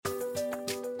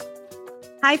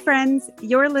Hi, friends.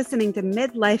 You're listening to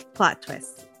Midlife Plot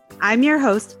Twists. I'm your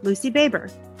host, Lucy Baber.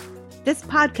 This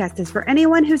podcast is for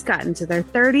anyone who's gotten to their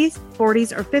 30s,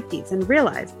 40s, or 50s and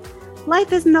realized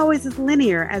life isn't always as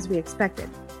linear as we expected.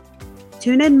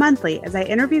 Tune in monthly as I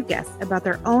interview guests about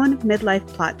their own midlife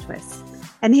plot twists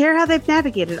and hear how they've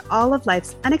navigated all of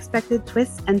life's unexpected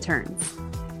twists and turns.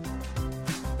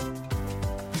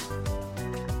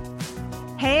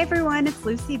 Hey everyone, it's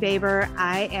Lucy Baber.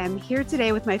 I am here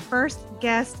today with my first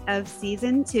guest of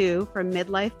season 2 from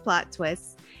Midlife Plot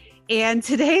Twists. And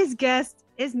today's guest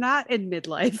is not in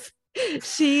midlife.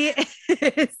 She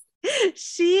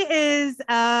is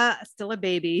still a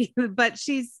baby, but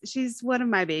she's one of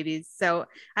my babies. So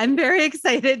I'm very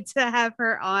excited to have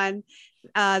her on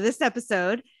this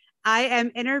episode. I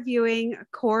am interviewing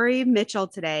Corey Mitchell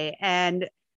today, and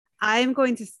I'm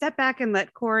going to step back and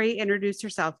let Corey introduce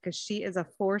herself because she is a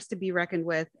force to be reckoned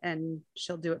with, and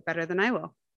she'll do it better than I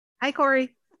will. Hi,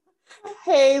 Corey.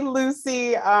 Hey,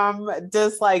 Lucy.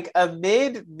 Does like a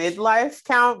midlife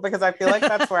count? Because I feel like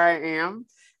that's where I am.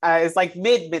 It's like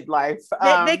midlife.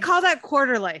 They call that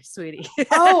quarter life, sweetie.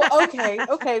 Oh, okay.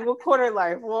 Well, quarter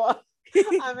life. Well,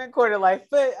 I'm in quarter life,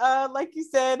 but like you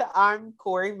said, I'm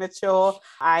Corey Mitchell.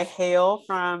 I hail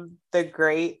from the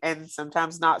great and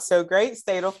sometimes not so great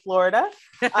state of Florida.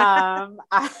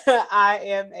 I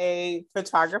am a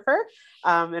photographer,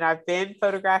 and I've been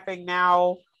photographing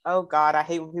now. Oh God, I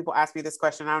hate when people ask me this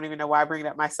question. I don't even know why I bring it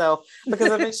up myself,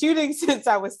 because I've been shooting since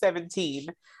I was 17.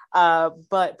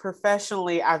 But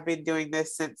professionally, I've been doing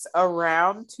this since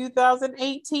around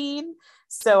 2018.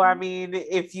 So, I mean,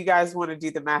 if you guys want to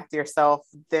do the math yourself,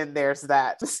 then there's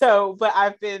that. So, but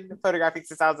I've been photographing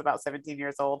since I was about 17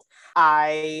 years old.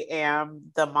 I am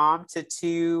the mom to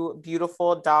 2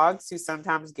 beautiful dogs who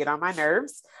sometimes get on my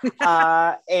nerves.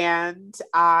 And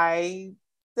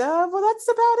well, that's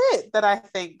about it that I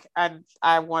think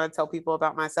I want to tell people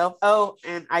about myself. Oh,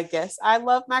 and I guess I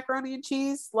love macaroni and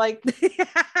cheese, like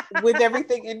with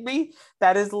everything in me.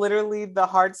 That is literally the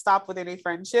hard stop with any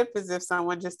friendship, is if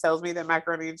someone just tells me that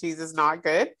macaroni and cheese is not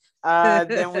good,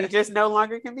 then we just no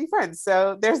longer can be friends.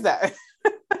 So there's that.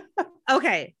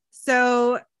 Okay.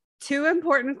 So 2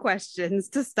 important questions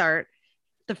to start.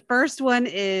 The first one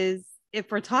is, if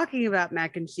we're talking about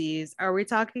mac and cheese, are we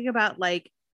talking about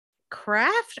like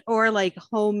craft or like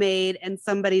homemade and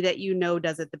somebody that you know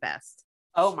does it the best?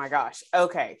 Oh my gosh.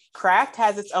 Okay. Craft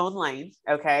has its own lane.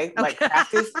 Okay. Like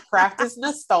craft is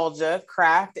nostalgia.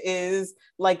 Craft is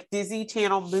like Disney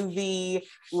Channel movie,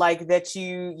 like that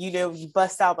you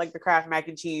bust out like the Kraft mac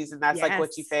and cheese and that's like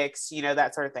what you fix,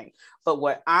 that sort of thing. But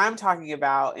what I'm talking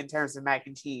about in terms of mac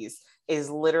and cheese is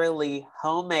literally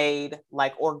homemade,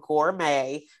 like, or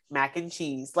gourmet mac and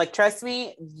cheese. Like, trust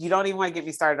me, you don't even want to get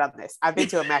me started on this. I've been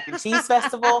to a mac and cheese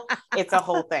festival. It's a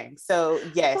whole thing. So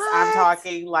yes, what?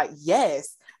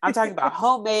 I'm talking about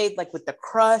homemade, like with the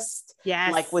crust,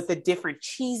 like with the different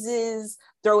cheeses,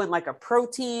 throw in like a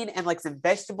protein and like some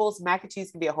vegetables. Mac and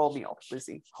cheese can be a whole meal,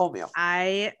 Lucy, whole meal.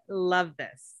 I love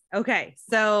this. Okay,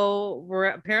 so we're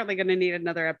apparently going to need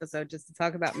another episode just to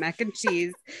talk about mac and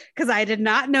cheese, because I did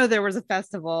not know there was a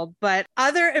festival. But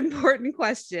other important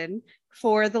question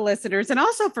for the listeners, and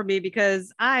also for me,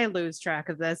 because I lose track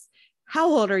of this. How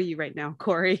old are you right now,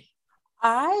 Corey?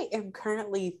 I am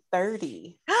currently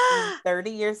 30. I'm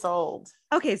 30 years old.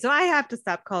 Okay, so I have to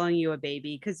stop calling you a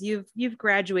baby because you've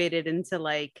graduated into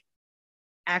like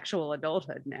actual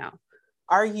adulthood now.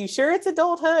 Are you sure it's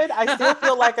adulthood? I still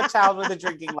feel like a child with a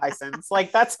drinking license.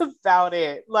 Like, that's about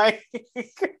it. Like,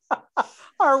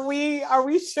 are we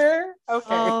sure? Okay.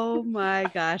 Oh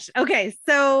my gosh. Okay.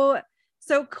 So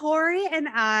Corey and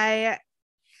I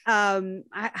don't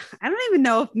even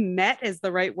know if met is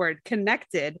the right word,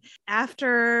 connected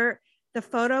after the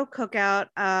photo cookout,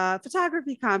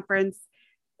 photography conference.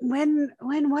 When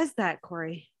was that,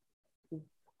 Corey?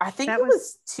 I think it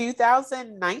was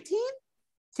 2019.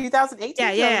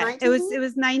 2018. Yeah. It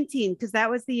was 19, because that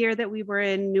was the year that we were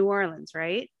in New Orleans,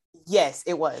 right? Yes,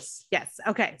 it was. Yes.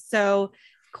 Okay. So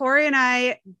Corey and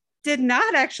I did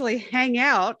not actually hang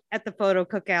out at the photo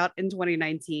cookout in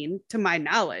 2019, to my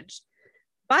knowledge,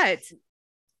 but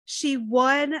she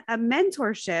won a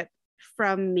mentorship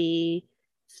from me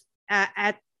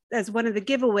as one of the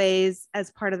giveaways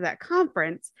as part of that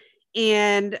conference.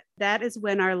 And that is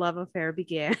when our love affair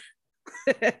began.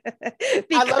 I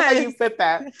love how you put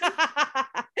that.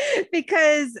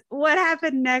 Because what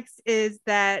happened next is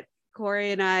that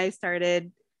Corey and I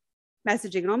started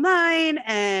messaging online,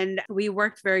 and we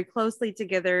worked very closely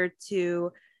together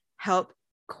to help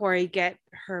Corey get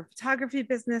her photography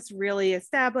business really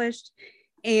established.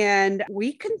 And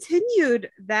we continued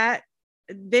that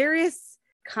various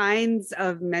kinds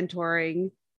of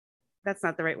mentoring. That's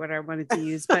not the right word I wanted to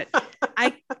use, but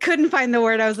I couldn't find the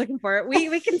word I was looking for.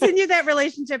 We continued that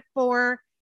relationship for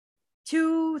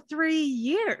 2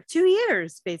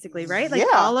 years, basically, right? Like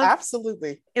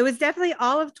absolutely. It was definitely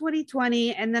all of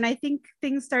 2020. And then I think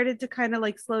things started to kind of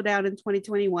like slow down in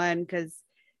 2021 because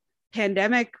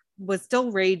pandemic was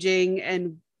still raging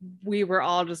and we were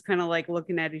all just kind of like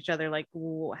looking at each other like,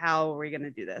 how are we going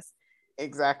to do this?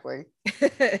 Exactly.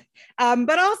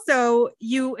 But also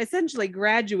you essentially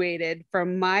graduated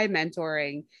from my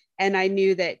mentoring, and I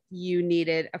knew that you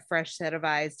needed a fresh set of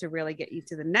eyes to really get you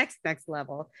to the next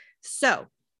level. So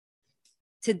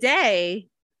today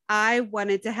I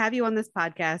wanted to have you on this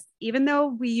podcast, even though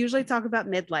we usually talk about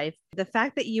midlife, the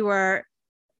fact that you are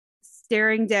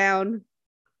staring down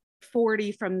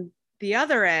 40 from the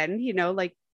other end,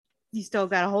 like you still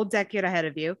got a whole decade ahead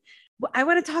of you. I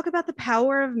want to talk about the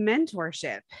power of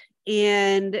mentorship.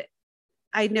 And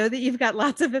I know that you've got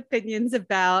lots of opinions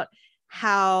about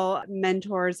how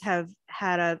mentors have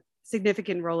had a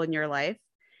significant role in your life.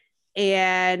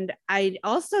 And I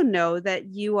also know that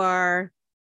you are,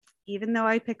 even though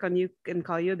I pick on you and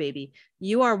call you a baby,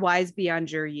 you are wise beyond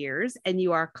your years and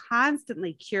you are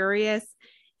constantly curious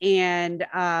and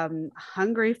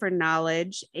hungry for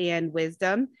knowledge and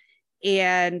wisdom.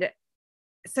 And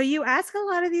so you ask a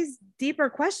lot of these deeper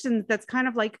questions that's kind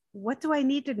of like, what do I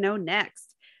need to know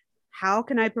next? How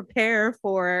can I prepare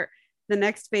for the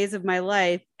next phase of my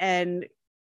life? And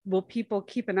will people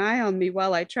keep an eye on me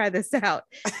while I try this out?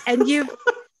 And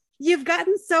you've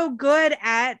gotten so good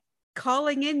at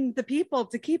calling in the people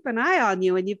to keep an eye on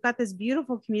you. And you've got this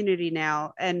beautiful community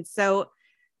now. And so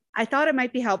I thought it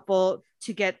might be helpful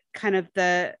to get kind of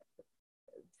the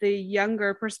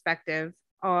younger perspective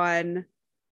on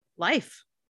life.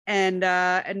 And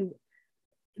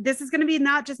this is going to be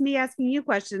not just me asking you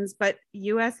questions, but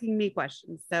you asking me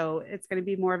questions. So it's going to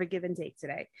be more of a give and take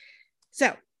today.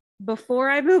 So before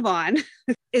I move on,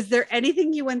 is there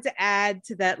anything you want to add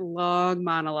to that long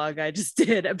monologue I just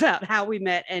did about how we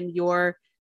met and your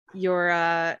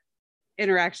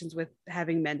interactions with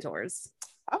having mentors?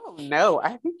 Oh, no,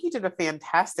 I think you did a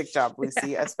fantastic job,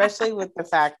 Lucy, especially with the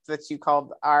fact that you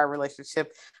called our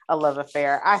relationship a love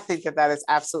affair. I think that is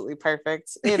absolutely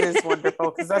perfect. It is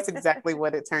wonderful because that's exactly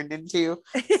what it turned into.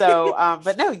 So,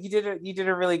 but no, you did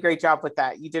a really great job with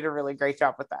that.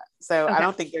 So okay. I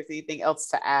don't think there's anything else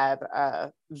to add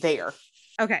there.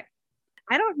 Okay.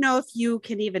 I don't know if you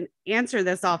can even answer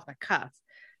this off the cuff,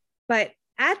 but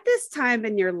at this time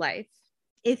in your life,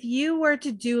 if you were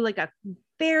to do like a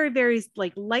very, very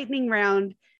like lightning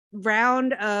round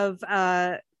of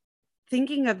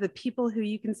thinking of the people who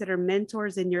you consider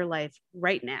mentors in your life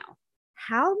right now,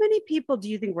 how many people do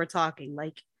you think we're talking?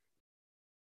 Like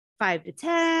 5 to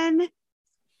 10,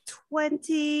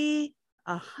 20,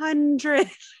 100?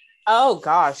 Oh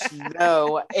gosh,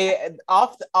 no.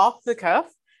 Off the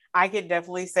cuff, I could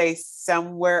definitely say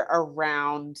somewhere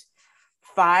around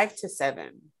 5 to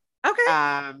 7.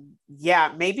 Okay.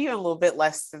 Yeah, maybe a little bit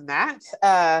less than that.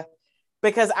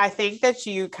 Because I think that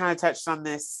you kind of touched on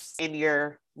this in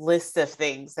your list of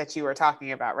things that you were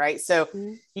talking about, right? So,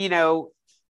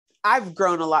 I've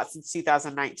grown a lot since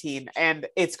 2019, and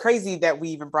it's crazy that we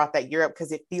even brought that year up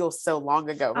because it feels so long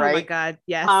ago, right? Oh my God,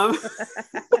 yes.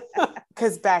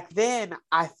 Because back then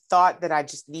I thought that I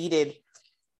just needed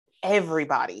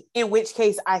everybody, in which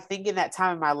case I think in that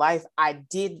time of my life I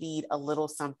did need a little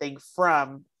something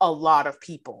from a lot of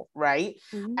people, right?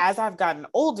 Mm-hmm. As I've gotten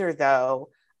older though,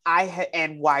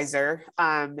 and wiser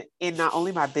in not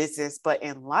only my business but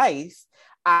in life,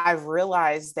 I've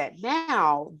realized that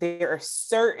now there are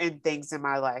certain things in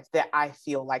my life that I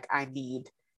feel like I need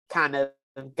kind of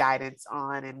guidance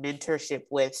on and mentorship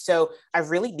with. So I've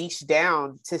really niched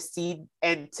down to see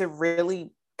and to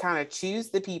really kind of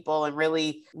choose the people and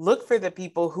really look for the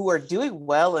people who are doing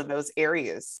well in those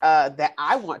areas that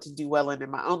I want to do well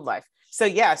in my own life. So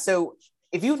yeah, so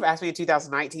if you would have asked me in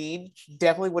 2019,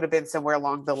 definitely would have been somewhere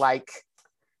along the like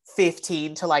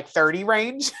 15 to like 30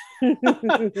 range.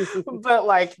 But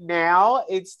like now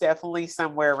it's definitely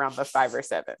somewhere around the 5 or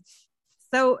 7.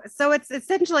 So it's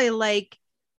essentially like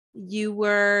you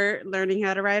were learning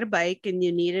how to ride a bike and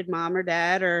you needed mom or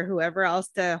dad or whoever else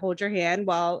to hold your hand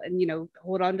and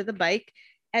hold on to the bike.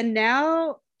 And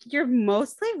now you're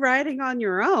mostly riding on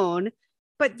your own,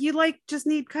 but you like just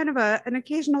need kind of an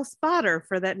occasional spotter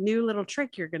for that new little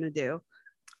trick you're going to do.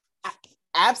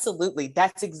 Absolutely.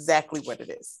 That's exactly what it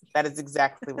is. That is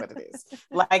exactly what it is.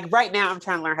 Like right now I'm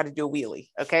trying to learn how to do a wheelie.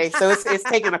 Okay. So it's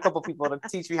taken a couple people to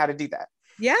teach me how to do that.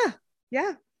 Yeah.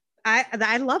 Yeah.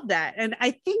 I love that. And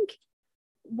I think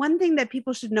one thing that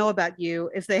people should know about you,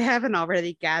 if they haven't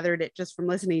already gathered it just from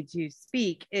listening to you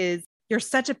speak, is you're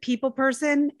such a people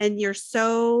person, and you're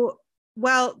so,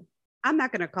 well, I'm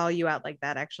not going to call you out like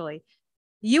that, actually.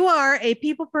 You are a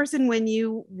people person when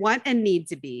you want and need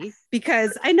to be,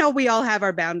 because I know we all have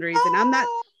our boundaries, and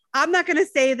I'm not going to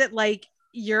say that like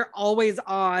you're always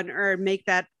on or make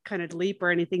that kind of leap or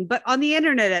anything, but on the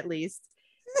internet, at least,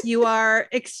 you are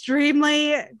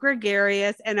extremely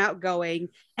gregarious and outgoing,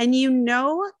 and you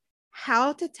know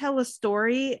how to tell a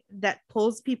story that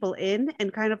pulls people in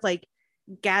and kind of like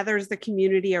gathers the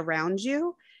community around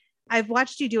you. I've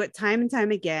watched you do it time and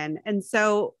time again. And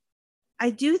so I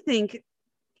do think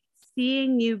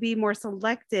seeing you be more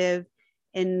selective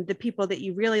in the people that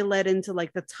you really let into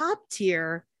like the top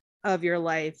tier of your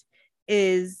life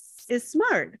is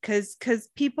smart, because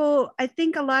people, I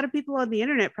think a lot of people on the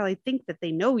internet probably think that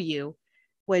they know you,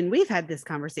 when we've had this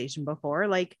conversation before.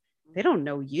 Like, they don't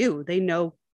know you, they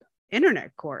know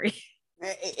internet Corey.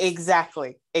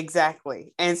 Exactly.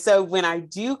 And so when I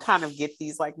do kind of get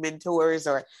these like mentors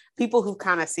or people who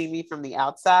kind of see me from the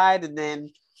outside, and then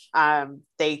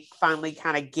they finally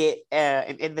kind of get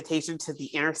an invitation to the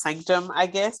inner sanctum, I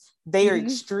guess, they are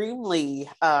extremely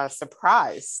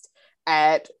surprised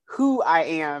at who I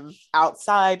am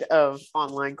outside of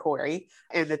online Corey,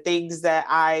 and the things that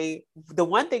the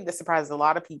one thing that surprises a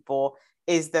lot of people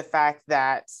is the fact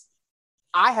that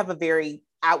I have a very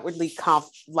outwardly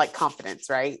confidence,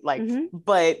 right? Like,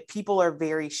 but people are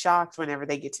very shocked whenever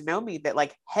they get to know me that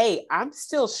like, hey, I'm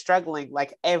still struggling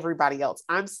like everybody else.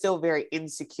 I'm still very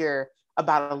insecure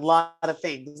about a lot of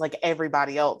things like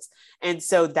everybody else. And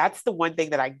so that's the one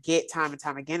thing that I get time and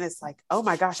time again. Is like, oh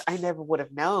my gosh, I never would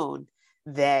have known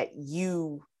that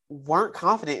you weren't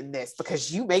confident in this,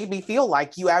 because you made me feel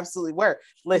like you absolutely were.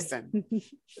 Listen,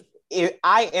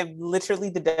 I am literally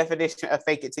the definition of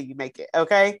fake it till you make it.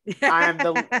 Okay. I am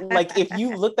like, if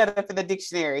you look that up in the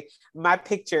dictionary, my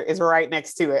picture is right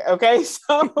next to it. Okay.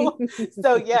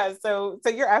 So yeah. So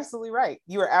you're absolutely right.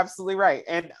 You are absolutely right.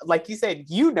 And like you said,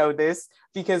 you know this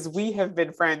because we have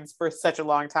been friends for such a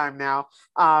long time now.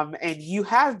 And you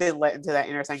have been let into that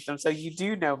inner sanctum. So you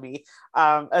do know me,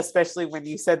 especially when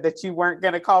you said that you weren't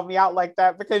going to call me out like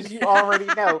that, because you already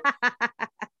know.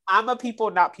 I'm a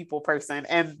people, not people person.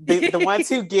 And the ones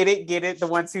who get it. The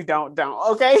ones who don't.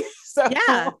 Okay. So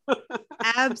yeah,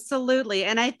 absolutely.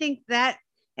 And I think that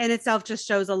in itself just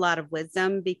shows a lot of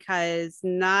wisdom, because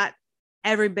not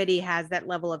everybody has that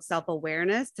level of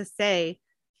self-awareness to say,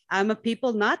 I'm a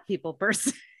people, not people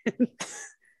person.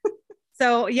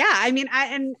 So yeah, I mean,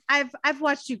 I've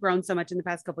watched you grown so much in the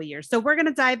past couple of years. So we're going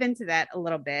to dive into that a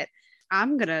little bit.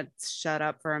 I'm going to shut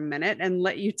up for a minute and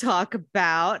let you talk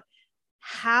about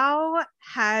how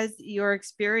has your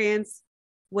experience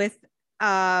with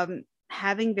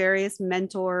having various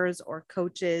mentors or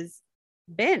coaches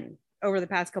been over the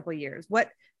past couple of years? What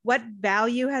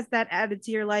value has that added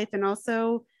to your life? And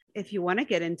also, if you want to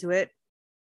get into it,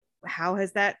 how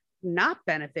has that not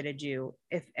benefited you,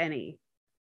 if any?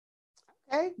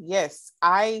 Okay. Yes.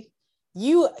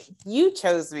 You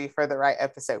chose me for the right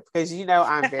episode, because you know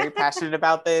I'm very passionate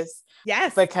about this.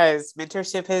 Yes. Because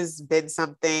mentorship has been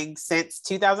something since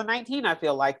 2019, I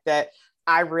feel like, that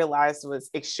I realized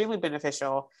was extremely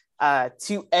beneficial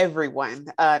to everyone.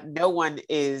 No one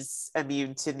is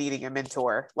immune to needing a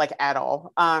mentor, like, at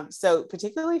all. So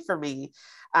particularly for me,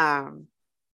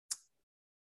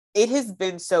 it has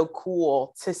been so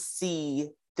cool to see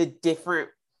the different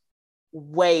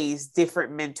ways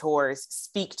different mentors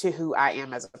speak to who I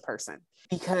am as a person,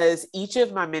 because each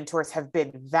of my mentors have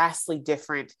been vastly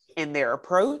different in their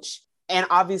approach. And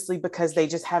obviously because they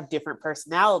just have different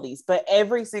personalities, but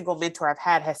every single mentor I've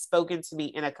had has spoken to me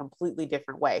in a completely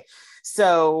different way.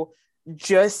 So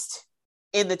just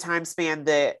in the time span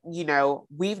that, you know,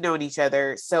 we've known each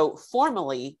other, so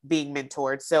formally being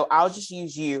mentored. So I'll just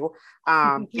use you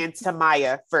and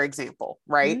Tamaya, for example,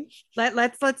 right?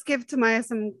 Let's give Tamaya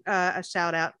some a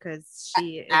shout out, because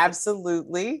she is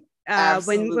absolutely.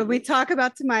 When we talk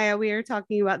about Tamaya, we are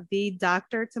talking about the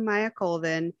Dr. Tamaya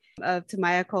Colvin of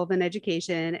Tamaya Colvin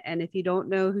Education. And if you don't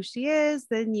know who she is,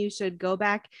 then you should go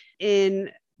back in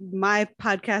my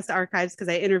podcast archives, because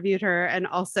I interviewed her, and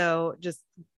also just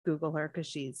Google her, because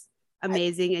she's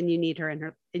amazing and you need her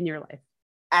in your life.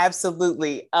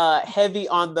 Absolutely. Heavy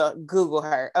on the Google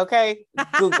her. Okay.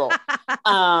 Google.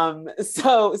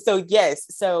 So yes.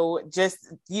 So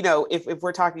just, you know, if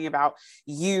we're talking about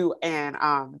you and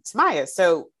Tamaya.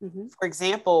 So for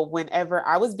example, whenever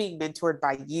I was being mentored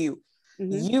by you,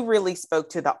 you really spoke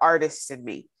to the artist in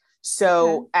me.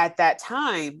 So at that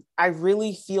time, I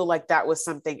really feel like that was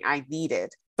something I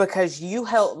needed, because you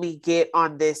helped me get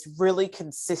on this really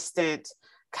consistent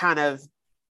kind of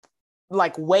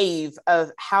like wave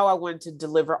of how I wanted to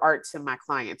deliver art to my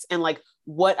clients and like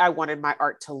what I wanted my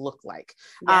art to look like.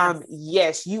 Yes.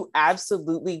 Yes, you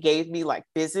absolutely gave me like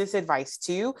business advice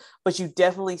too, but you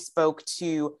definitely spoke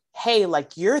to, hey,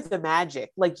 like you're the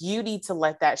magic, like you need to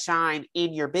let that shine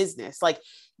in your business. Like,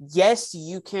 yes,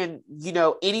 you can, you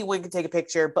know, anyone can take a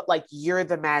picture, but like you're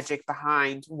the magic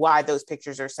behind why those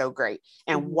pictures are so great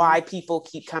and why people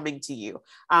keep coming to you.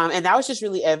 And that was just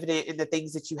really evident in the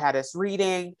things that you had us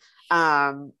reading.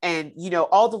 And you know,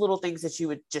 all the little things that you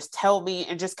would just tell me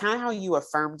and just kind of how you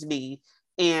affirmed me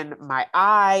in my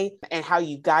eye and how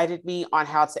you guided me on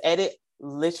how to edit.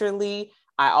 Literally,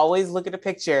 I always look at a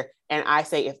picture and I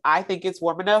say, if I think it's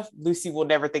warm enough, Lucy will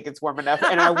never think it's warm enough.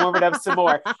 And I warm it up some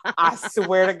more. I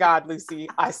swear to God, Lucy,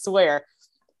 I swear.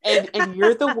 And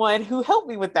you're the one who helped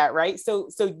me with that, right? So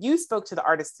you spoke to the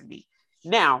artist in me.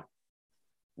 Now,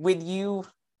 when you,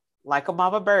 like a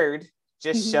mama bird,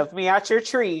 just shoved me out your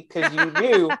tree because you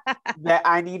knew that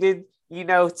I needed, you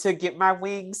know, to get my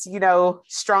wings, you know,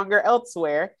 stronger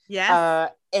elsewhere.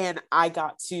 Yes. And I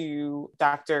got to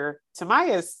Dr.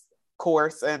 Tamaya's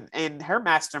course and her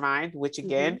mastermind, which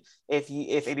again,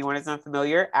 if anyone is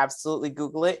unfamiliar, absolutely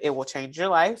Google it. It will change your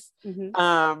life.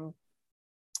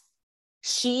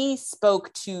 She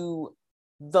spoke to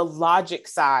the logic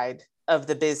side of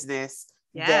the business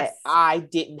that I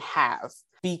didn't have,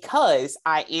 because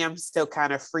I am still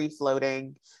kind of free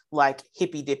floating, like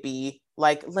hippy dippy,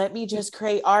 like, let me just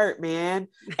create art, man.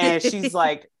 And she's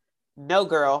like, no,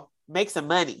 girl, make some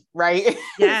money. Right.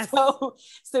 Yes.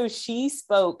 So she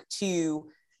spoke to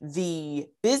the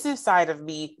business side of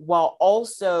me while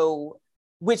also,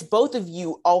 which both of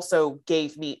you also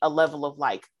gave me a level of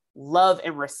like love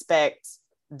and respect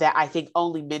that I think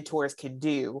only mentors can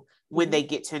do when they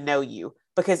get to know you.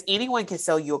 Because anyone can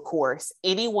sell you a course,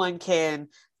 anyone can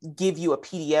give you a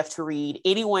PDF to read,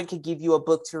 anyone can give you a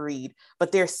book to read,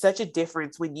 but there's such a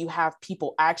difference when you have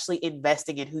people actually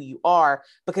investing in who you are,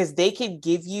 because they can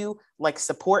give you like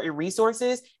support and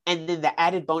resources. And then the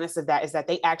added bonus of that is that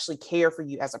they actually care for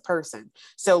you as a person.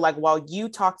 So like, while you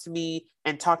talk to me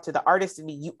and talk to the artist in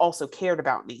me, you also cared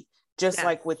about me. Just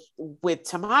like with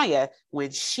Tamaya,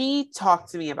 when she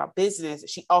talked to me about business,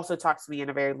 she also talked to me in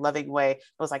a very loving way. I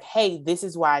was like, hey, this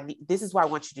is why I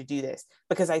want you to do this,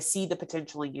 because I see the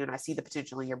potential in you and I see the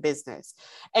potential in your business.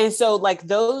 And so like,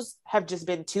 those have just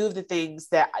been two of the things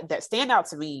that stand out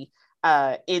to me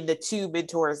in the two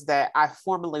mentors that I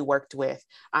formerly worked with.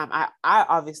 I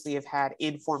obviously have had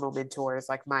informal mentors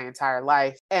like my entire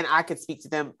life, and I could speak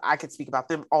about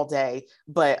them all day,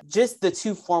 but just the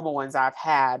two formal ones I've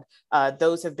had,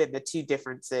 those have been the two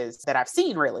differences that I've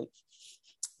seen really.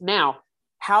 Now,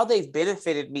 how they've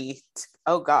benefited me,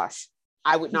 oh gosh,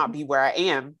 I would not be where I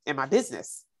am in my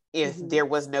business if there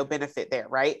was no benefit there,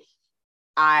 right?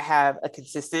 I have a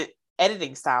consistent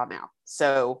editing style now.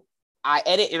 So I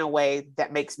edit in a way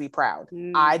that makes me proud.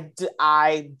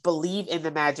 I believe in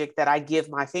the magic that I give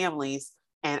my families,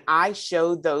 and I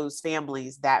show those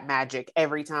families that magic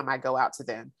every time I go out to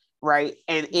them, right?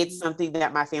 And it's something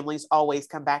that my families always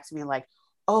come back to me like,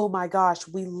 oh my gosh,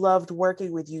 we loved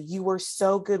working with you. You were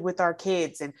so good with our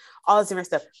kids and all this different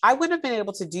stuff. I wouldn't have been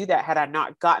able to do that had I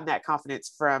not gotten that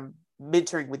confidence from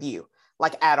mentoring with you.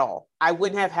 Like at all. I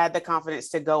wouldn't have had the confidence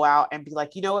to go out and be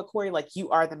like, you know what, Corey, like you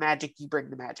are the magic, you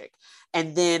bring the magic.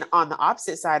 And then on the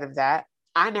opposite side of that,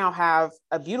 I now have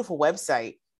a beautiful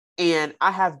website and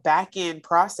I have back-end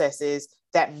processes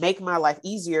that make my life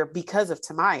easier because of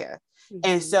Tamaya.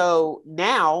 And so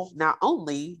now, not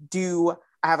only do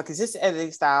I have a consistent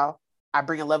editing style, I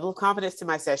bring a level of confidence to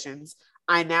my sessions,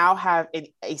 I now have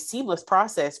a seamless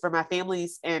process for my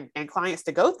families and clients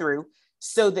to go through,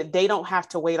 so that they don't have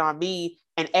to wait on me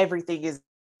and everything is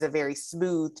a very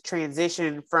smooth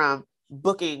transition from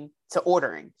booking to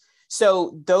ordering.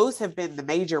 So those have been the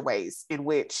major ways in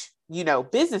which, you know,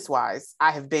 business-wise, I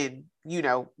have been, you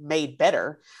know, made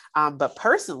better. But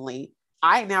personally,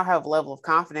 I now have a level of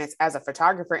confidence as a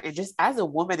photographer and just as a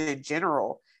woman in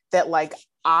general that like,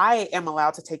 I am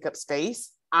allowed to take up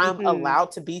space. I'm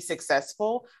allowed to be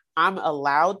successful. I'm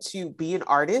allowed to be an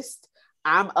artist.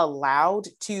 I'm allowed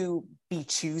to be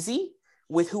choosy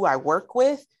with who I work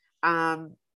with.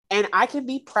 And I can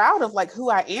be proud of like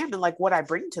who I am and like what I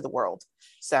bring to the world.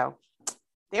 So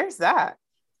there's that.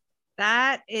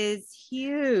 That is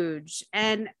huge.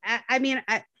 And I mean,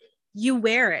 you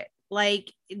wear it.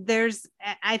 Like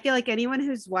I feel like anyone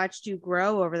who's watched you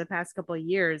grow over the past couple of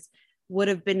years would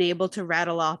have been able to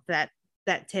rattle off that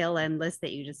tail end list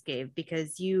that you just gave,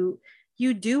 because you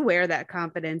do wear that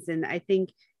confidence. And I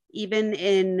think even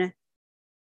in,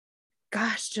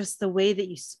 gosh, just the way that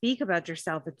you speak about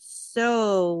yourself, it's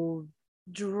so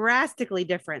drastically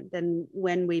different than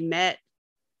when we met.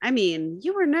 I mean,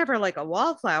 you were never like a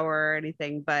wallflower or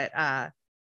anything, but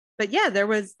yeah, there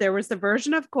was the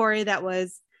version of Corey that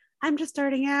was, I'm just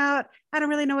starting out. I don't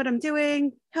really know what I'm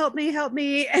doing. Help me, help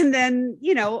me. And then,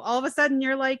 all of a sudden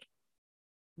you're like,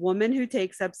 woman who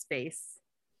takes up space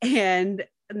and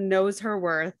knows her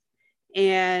worth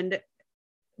and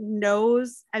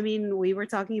knows, I mean, we were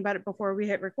talking about it before we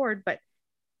hit record, but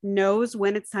knows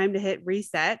when it's time to hit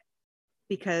reset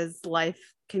because life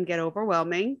can get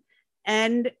overwhelming,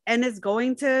 and is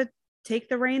going to take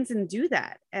the reins and do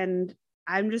that. And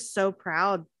I'm just so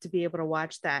proud to be able to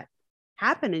watch that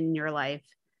happen in your life.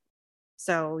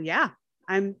 So yeah,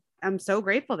 I'm so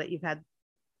grateful that you've had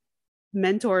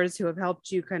mentors who have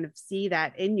helped you kind of see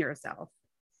that in yourself.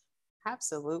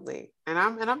 Absolutely. And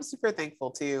I'm super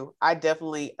thankful too. I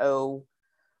definitely owe,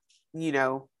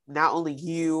 not only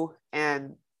you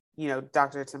and,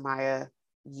 Dr. Tamaya,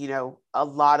 a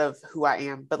lot of who I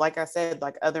am, but like I said,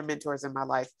 like other mentors in my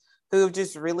life who have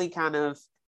just really kind of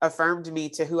affirmed me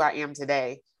to who I am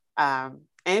today. And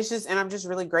I'm just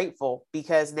really grateful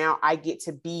because now I get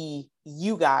to be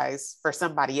you guys for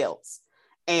somebody else.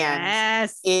 And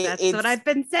yes, that's what I've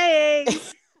been saying.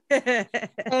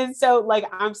 And so like,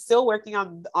 I'm still working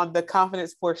on the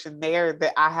confidence portion there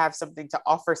that I have something to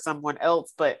offer someone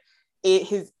else, but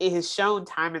it has shown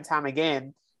time and time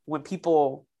again when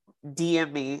people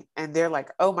DM me and they're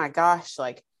like, oh my gosh,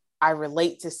 like I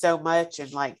relate to so much.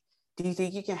 And like, do you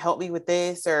think you can help me with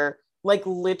this? Or like,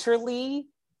 literally,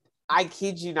 I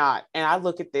kid you not. And I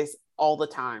look at this all the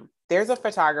time. There's a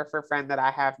photographer friend that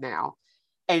I have now,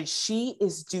 and she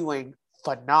is doing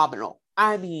phenomenal.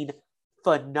 I mean,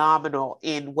 phenomenal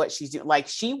in what she's doing. Like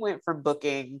she went from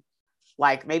booking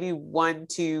like maybe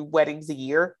 1-2 weddings a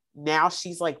year. Now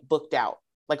she's like booked out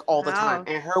like all the time.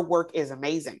 And her work is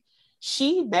amazing.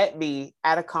 She met me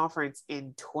at a conference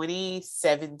in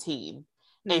 2017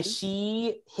 and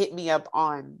she hit me up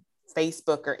on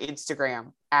Facebook or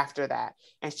Instagram after that.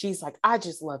 And she's like, I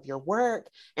just love your work.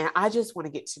 And I just want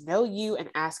to get to know you and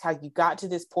ask how you got to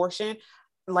this portion,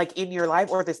 like in your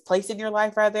life, or this place in your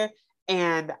life rather.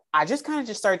 And I just kind of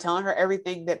just started telling her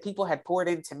everything that people had poured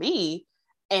into me.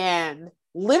 And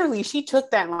literally she took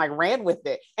that and like ran with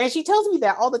it. And she tells me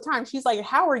that all the time. She's like,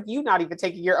 how are you not even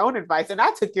taking your own advice? And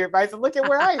I took your advice and look at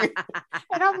where I am.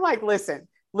 And I'm like, listen,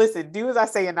 do as I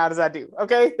say and not as I do.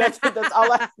 Okay. That's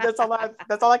all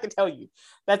I can tell you.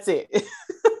 That's it.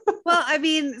 Well, I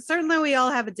mean, certainly we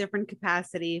all have a different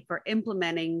capacity for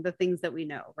implementing the things that we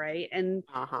know. Right. And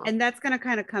that's going to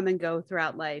kind of come and go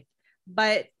throughout life.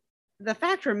 But the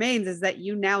fact remains is that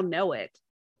you now know it.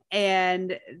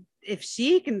 And if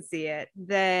she can see it,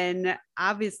 then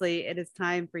obviously it is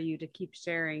time for you to keep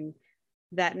sharing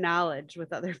that knowledge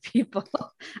with other people.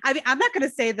 I mean, I'm not going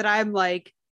to say that I'm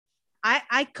like,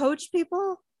 I coach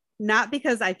people, not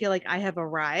because I feel like I have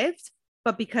arrived,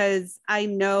 but because I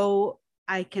know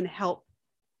I can help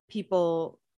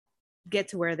people get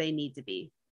to where they need to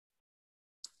be.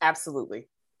 Absolutely.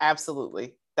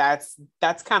 Absolutely. That's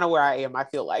kind of where I am, I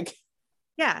feel like.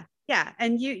 Yeah. Yeah.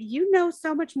 And you know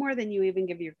so much more than you even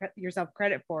give yourself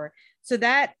credit for. So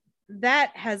that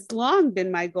has long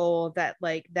been my goal, that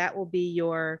like, that will be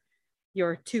your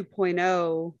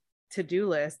 2.0 to-do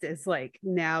list, is like,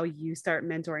 now you start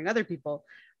mentoring other people.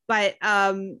 But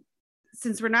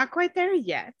since we're not quite there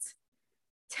yet,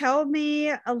 tell me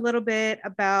a little bit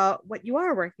about what you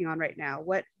are working on right now.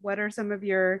 What are some of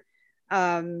your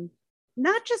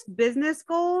not just business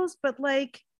goals, but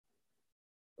like,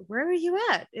 where are you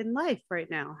at in life right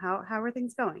now? How are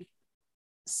things going?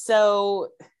 So,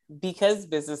 because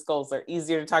business goals are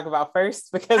easier to talk about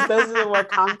first, because those are the more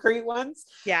concrete ones.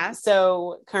 Yeah.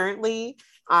 So currently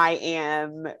I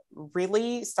am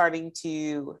really starting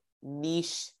to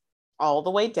niche all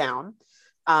the way down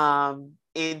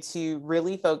into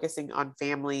really focusing on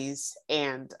families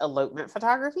and elopement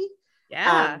photography.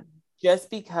 Yeah.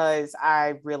 Just because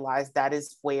I realized that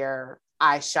is where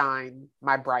I shine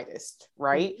my brightest,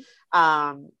 right?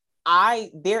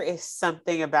 There is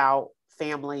something about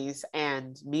families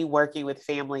and me working with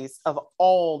families of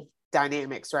all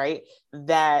dynamics, right,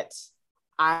 that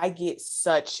I get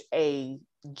such a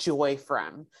joy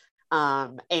from.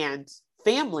 And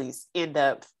families end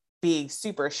up being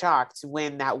super shocked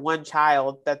when that one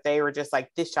child that they were just like,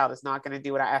 this child is not going to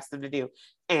do what I asked them to do.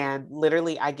 And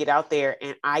literally I get out there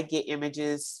and I get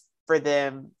images for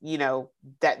them,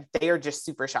 that they are just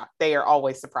super shocked. They are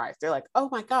always surprised. They're like, oh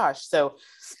my gosh. So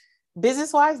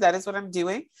business wise, that is what I'm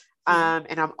doing.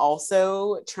 And I'm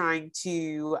also let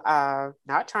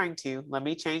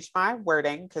me change my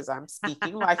wording because I'm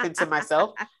speaking life into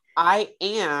myself. I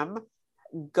am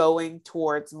going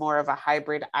towards more of a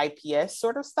hybrid IPS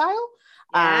sort of style.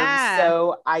 Yeah.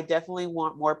 So I definitely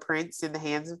want more prints in the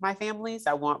hands of my families.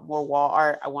 I want more wall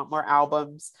art. I want more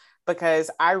albums, because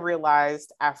I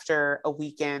realized after a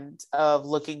weekend of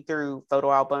looking through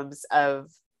photo albums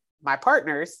of my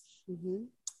partners, Mm-hmm.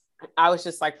 I was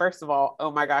just like, first of all,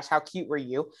 oh my gosh, how cute were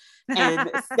you?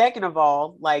 And second of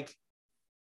all, like,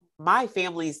 my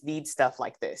families need stuff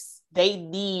like this. They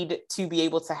need to be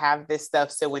able to have this stuff.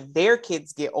 So when their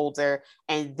kids get older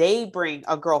and they bring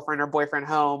a girlfriend or boyfriend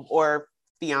home, or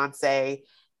fiance,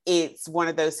 it's one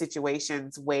of those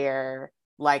situations where,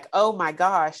 like, oh my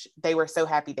gosh, they were so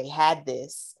happy they had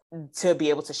this to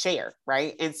be able to share.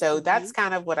 Right. And so that's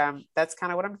kind of what I'm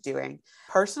doing.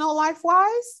 Personal life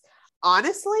wise,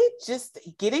 honestly, just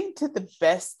getting to the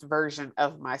best version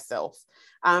of myself.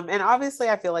 And obviously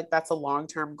I feel like that's a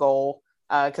long-term goal,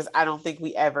 because I don't think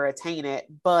we ever attain it,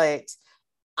 but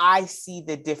I see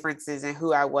the differences in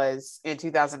who I was in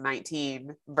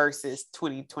 2019 versus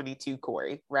 2022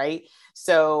 Corey, right?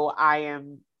 So I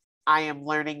am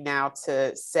learning now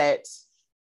to set,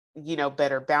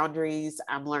 better boundaries.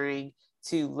 I'm learning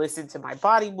to listen to my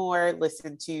body more,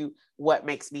 listen to what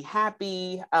makes me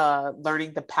happy,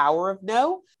 learning the power of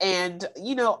no. And,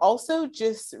 also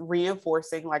just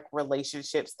reinforcing like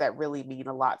relationships that really mean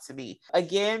a lot to me.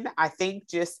 Again, I think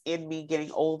just in me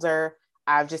getting older,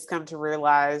 I've just come to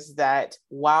realize that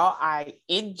while I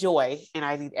enjoy, and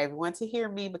I need everyone to hear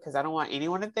me because I don't want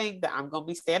anyone to think that I'm going to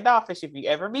be standoffish if you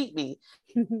ever meet me.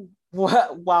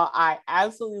 While I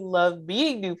absolutely love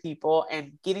meeting new people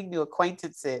and getting new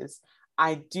acquaintances,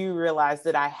 I do realize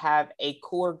that I have a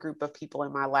core group of people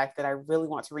in my life that I really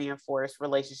want to reinforce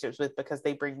relationships with, because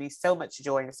they bring me so much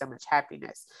joy and so much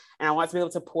happiness. And I want to be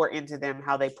able to pour into them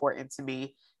how they pour into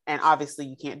me. And obviously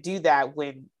you can't do that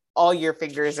when all your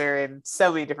fingers are in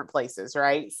so many different places.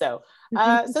 Right. So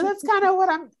that's kind of what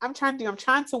I'm trying to do. I'm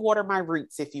trying to water my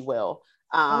roots, if you will.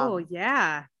 Oh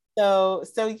yeah. So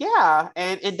yeah.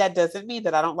 And that doesn't mean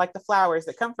that I don't like the flowers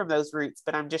that come from those roots,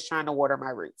 but I'm just trying to water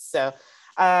my roots. So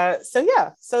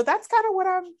yeah, so that's kind of what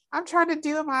I'm trying to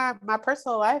do in my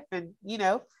personal life, and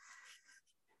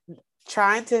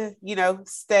trying to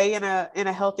stay in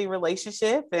a healthy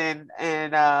relationship, and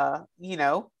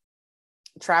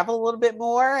travel a little bit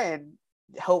more, and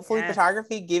hopefully Yes.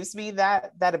 photography gives me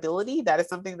that ability. That is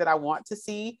something that I want to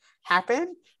see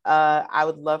happen. I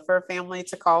would love for a family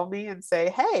to call me and say,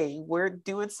 hey, we're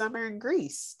doing summer in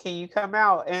Greece, can you come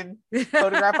out and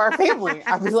photograph our family?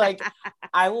 I'd be like,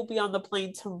 I will be on the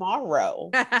plane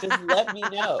tomorrow, just let me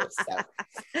know.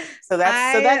 So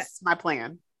that's my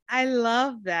plan. I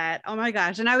love that. Oh my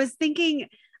gosh. And I was thinking,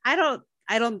 I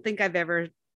don't think I've ever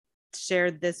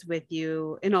shared this with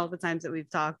you in all the times that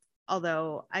we've talked,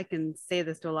 although I can say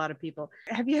this to a lot of people.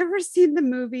 Have you ever seen the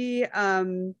movie,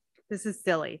 this is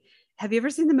silly, have you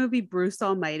ever seen the movie Bruce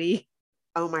Almighty?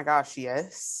 Oh my gosh,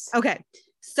 yes. Okay,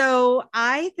 so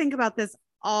I think about this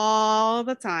all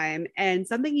the time, and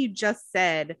something you just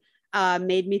said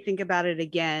made me think about it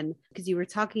again, because you were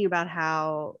talking about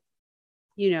how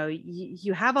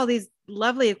you have all these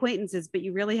lovely acquaintances, but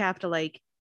you really have to like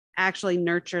actually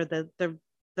nurture the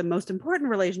most important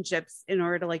relationships in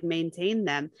order to like maintain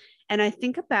them. And I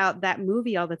think about that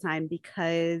movie all the time,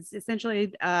 because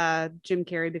essentially Jim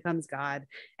Carrey becomes God,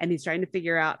 and he's trying to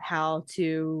figure out how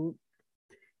to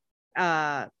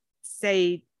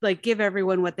say, like, give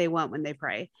everyone what they want when they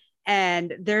pray.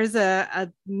 And there's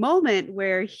a moment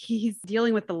where he's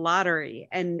dealing with the lottery,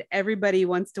 and everybody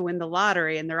wants to win the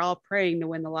lottery, and they're all praying to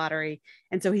win the lottery.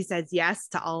 And so he says yes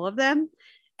to all of them,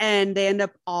 and they end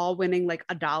up all winning like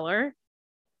 $1,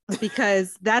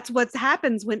 because that's what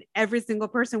happens when every single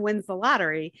person wins the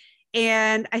lottery.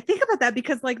 And I think about that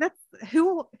because like that's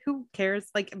who cares?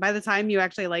 Like by the time you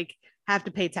actually like have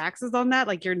to pay taxes on that,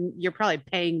 like you're probably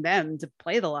paying them to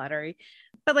play the lottery.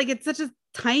 But like it's such a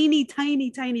tiny,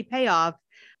 tiny, tiny payoff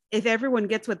if everyone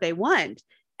gets what they want.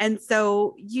 And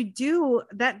so you do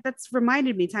that's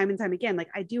reminded me time and time again, like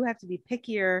I do have to be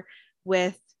pickier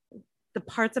with the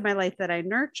parts of my life that I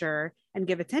nurture and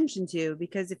give attention to,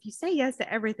 because if you say yes to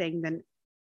everything, then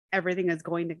everything is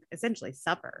going to essentially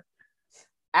suffer.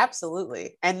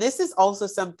 Absolutely. And this is also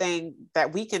something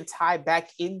that we can tie back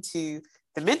into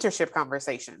the mentorship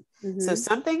conversation. Mm-hmm. So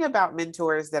something about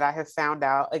mentors that I have found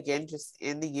out, again, just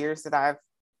in the years that I've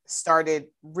started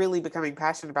really becoming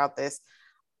passionate about this,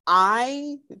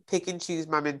 I pick and choose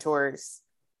my mentors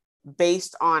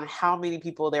based on how many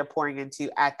people they're pouring into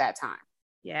at that time.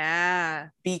 Yeah.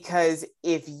 Because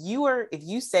if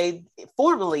you say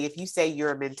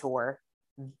you're a mentor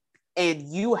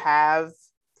and you have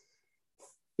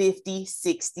 50,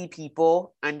 60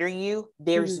 people under you,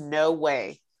 there's no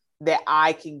way that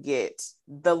I can get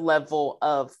the level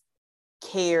of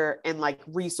care and like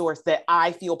resource that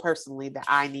I feel personally that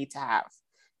I need to have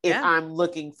if I'm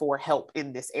looking for help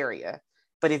in this area.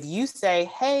 But if you say,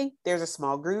 hey, there's a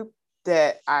small group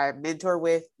that I mentor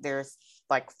with, there's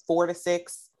like 4 to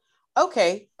 6.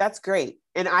 Okay, that's great.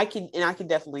 And I can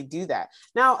definitely do that.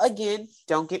 Now, again,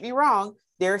 don't get me wrong.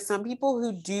 There are some people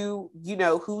who do,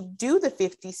 who do the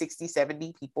 50, 60,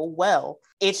 70 people well.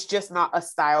 It's just not a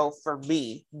style for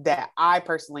me that I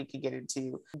personally can get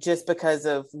into just because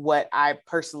of what I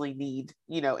personally need,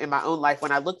 in my own life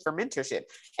when I look for mentorship.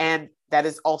 And that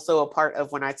is also a part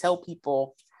of when I tell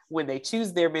people when they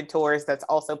choose their mentors, that's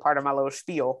also part of my little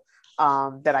spiel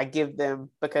that I give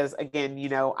them, because again,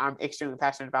 I'm extremely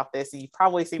passionate about this, and you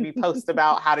probably see me post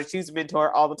about how to choose a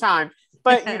mentor all the time,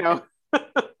 but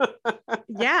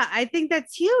Yeah, I think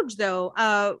that's huge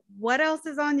though. What else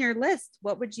is on your list?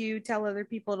 What would you tell other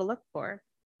people to look for?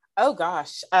 Oh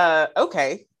gosh.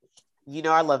 Okay.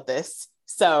 I love this.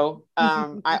 So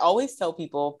I always tell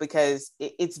people, because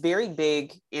it's very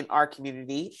big in our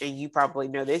community, and you probably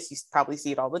know this, you probably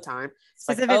see it all the time. It's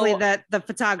specifically the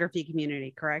photography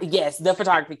community, correct? Yes, the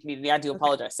photography community. I do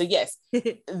apologize. So yes,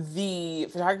 the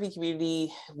photography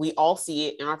community, we all see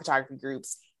it in our photography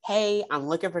groups. Hey, I'm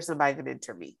looking for somebody to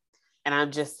mentor me. And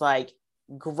I'm just like,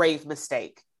 grave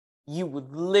mistake. You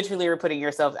would literally are putting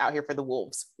yourselves out here for the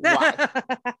wolves. Why?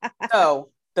 So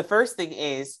the first thing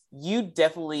is, you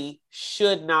definitely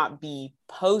should not be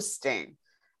posting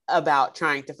about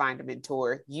trying to find a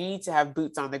mentor. You need to have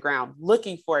boots on the ground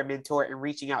looking for a mentor and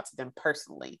reaching out to them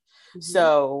personally. Mm-hmm.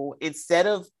 So instead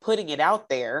of putting it out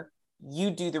there,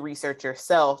 you do the research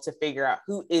yourself to figure out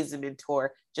who is a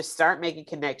mentor. Just start making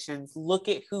connections, look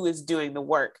at who is doing the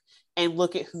work, and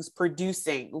look at who's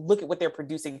producing, look at what they're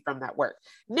producing from that work.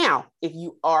 Now, if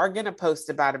you are going to post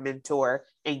about a mentor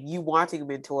and you wanting a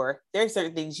mentor, there are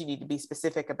certain things you need to be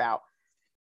specific about.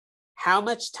 How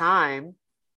much time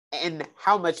and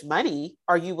how much money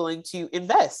are you willing to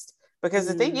invest? Because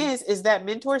the thing is that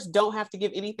mentors don't have to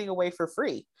give anything away for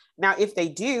free. Now, if they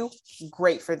do,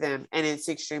 great for them. And it's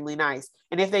extremely nice.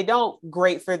 And if they don't,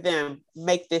 great for them.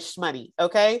 Make this money.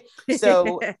 Okay.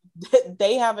 So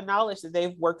they have a knowledge that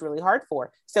they've worked really hard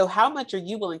for. So how much are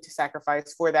you willing to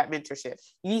sacrifice for that mentorship?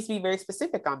 You need to be very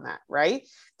specific on that. Right.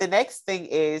 The next thing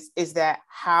is that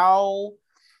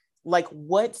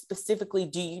what specifically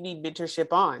do you need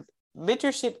mentorship on?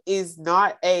 Mentorship is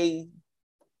not a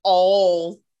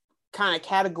all kind of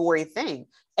category thing.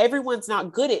 Everyone's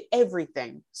not good at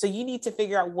everything. So you need to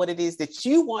figure out what it is that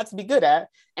you want to be good at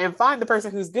and find the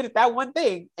person who's good at that one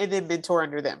thing and then mentor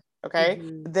under them. Okay.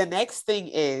 Mm-hmm. The next thing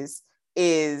is,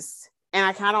 and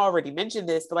I kind of already mentioned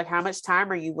this, but like, how much time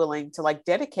are you willing to like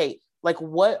dedicate? Like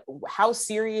how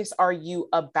serious are you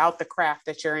about the craft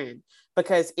that you're in?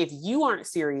 Because if you aren't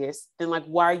serious, then like,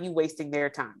 why are you wasting their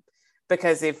time?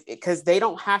 Because they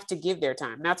don't have to give their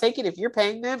time. Now take it, if you're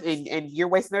paying them and you're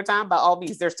wasting their time, by all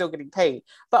means, they're still getting paid.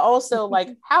 But also like,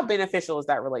 how beneficial is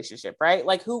that relationship, right?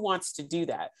 Like, who wants to do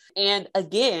that? And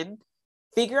again,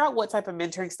 figure out what type of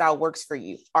mentoring style works for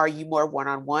you. Are you more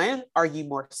one-on-one? Are you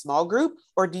more small group?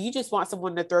 Or do you just want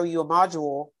someone to throw you a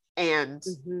module and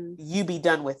you be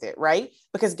done with it, right?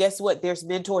 Because guess what? There's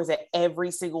mentors at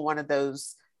every single one of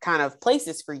those kind of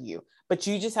places for you, but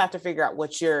you just have to figure out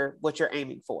what you're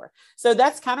aiming for. So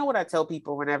that's kind of what I tell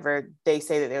people whenever they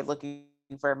say that they're looking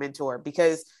for a mentor,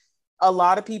 because a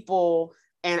lot of people,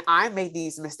 and I made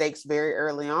these mistakes very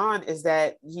early on, is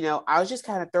that, I was just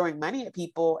kind of throwing money at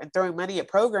people and throwing money at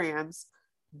programs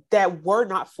that were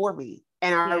not for me.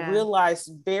 And I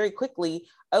realized very quickly,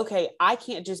 okay, I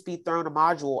can't just be thrown a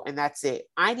module and that's it.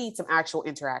 I need some actual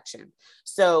interaction.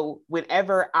 So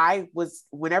whenever I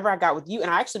got with you, and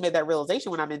I actually made that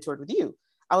realization when I mentored with you,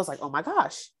 I was like, oh my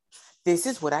gosh, this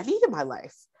is what I need in my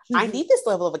life. I need this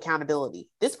level of accountability.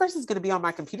 This person's going to be on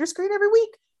my computer screen every week.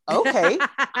 Okay.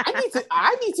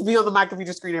 I need to be on my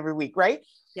computer screen every week. Right.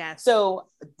 Yeah. So,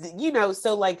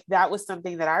 so like that was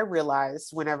something that I realized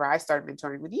whenever I started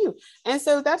mentoring with you. And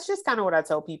so that's just kind of what I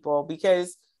tell people,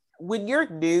 because when you're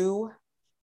new,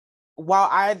 while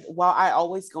I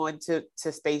always go into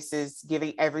spaces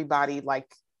giving everybody,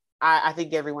 like, I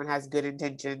think everyone has good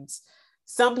intentions.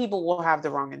 Some people will have the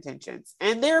wrong intentions.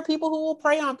 And there are people who will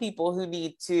prey on people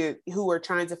who are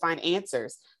trying to find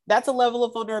answers. That's a level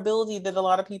of vulnerability that a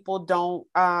lot of people don't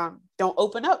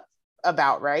open up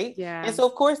about. Right. Yeah. And so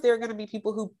of course there are going to be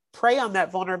people who prey on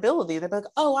that vulnerability. They're like,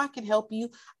 oh, I can help you.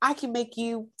 I can make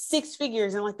you 6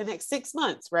 figures in like the next 6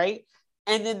 months. Right.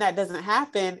 And then that doesn't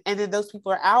happen. And then those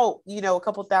people are out, a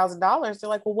couple $1,000s. They're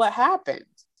like, well, what happened?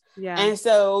 Yeah. And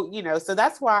so, so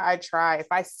that's why I try, if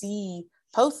I see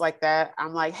posts like that,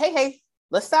 I'm like, hey,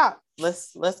 let's stop.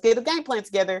 let's get a game plan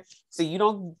together so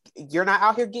you're not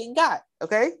out here getting got.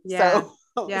 Okay. Yeah.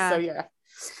 So yeah.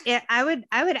 Yeah. I would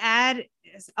add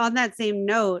on that same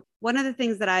note, one of the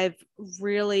things that I've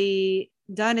really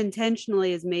done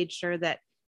intentionally is made sure that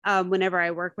whenever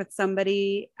I work with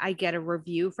somebody, I get a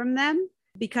review from them,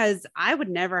 because I would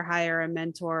never hire a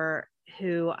mentor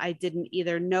who I didn't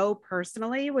either know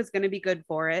personally was going to be good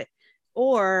for it,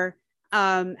 or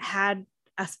had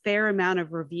a fair amount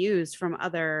of reviews from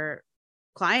other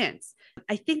clients.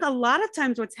 I think a lot of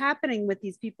times what's happening with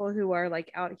these people who are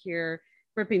like out here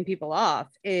ripping people off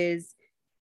is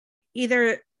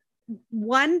either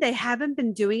one, they haven't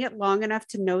been doing it long enough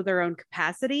to know their own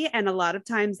capacity. And a lot of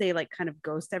times they like kind of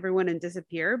ghost everyone and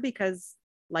disappear because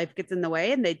life gets in the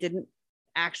way and they didn't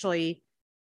actually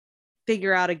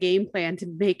figure out a game plan to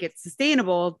make it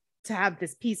sustainable to have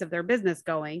this piece of their business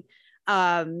going.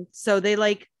 So they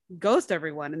like ghost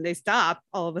everyone and they stop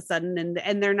all of a sudden,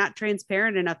 and they're not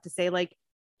transparent enough to say like,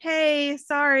 hey,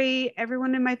 sorry,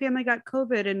 everyone in my family got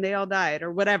COVID and they all died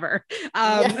or whatever.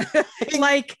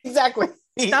 Like exactly.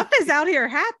 Stuff is out here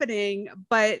happening,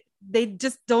 but they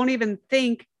just don't even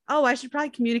think, oh, I should probably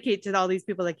communicate to all these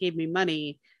people that gave me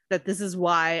money that this is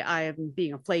why I am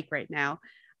being a flake right now.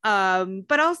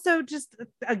 But also just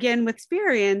again, with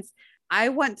experience, I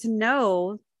want to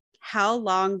know how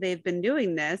long they've been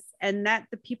doing this and that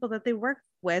the people that they work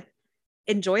with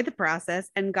enjoy the process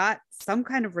and got some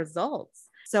kind of results.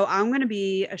 So I'm going to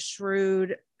be a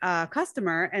shrewd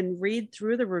customer and read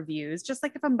through the reviews. Just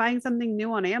like if I'm buying something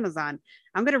new on Amazon,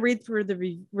 I'm going to read through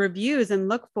the reviews and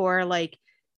look for like,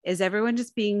 is everyone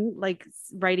just being like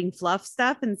writing fluff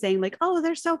stuff and saying like, oh,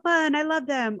 they're so fun, I love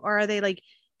them? Or are they like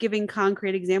giving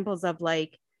concrete examples of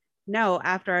like, no,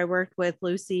 after I worked with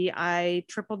Lucy, I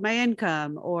tripled my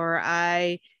income, or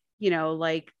I,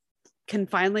 like can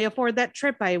finally afford that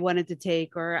trip I wanted to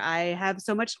take, or I have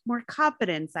so much more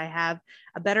confidence, I have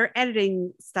a better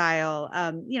editing style.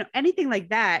 Anything like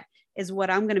that is what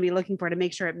I'm going to be looking for to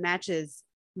make sure it matches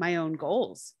my own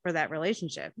goals for that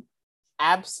relationship.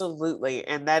 Absolutely.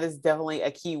 And that is definitely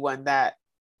a key one that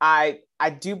I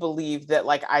do believe that,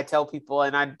 like I tell people,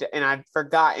 and I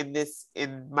forgot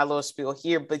in my little spiel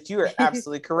here, but you are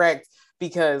absolutely correct,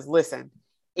 because listen,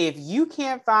 if you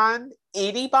can't find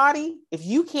anybody, if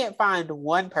you can't find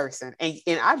one person, and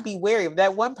I'd be wary of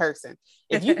that one person,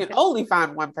 if you can only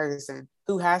find one person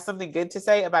who has something good to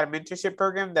say about a mentorship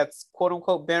program that's quote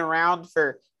unquote been around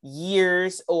for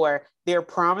years, or they're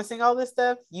promising all this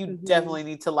stuff, you definitely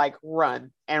need to like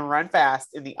run fast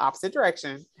in the opposite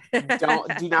direction.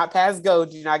 Do not pass go.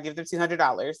 Do not give them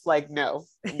 $200. Like, no,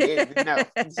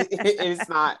 it's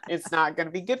not going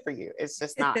to be good for you. It's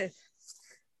just not.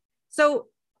 So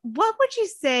what would you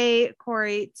say,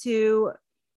 Corey, to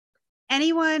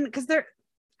anyone? Because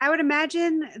I would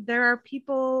imagine there are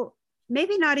people,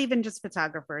 maybe not even just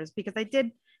photographers, because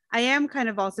I am kind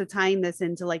of also tying this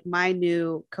into like my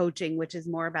new coaching, which is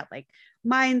more about like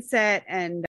mindset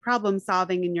and problem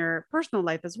solving in your personal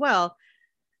life as well.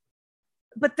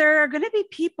 But there are going to be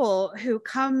people who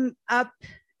come up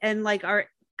and like are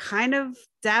kind of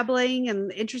dabbling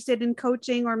and interested in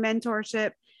coaching or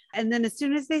mentorship. And then as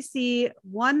soon as they see,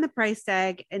 one, the price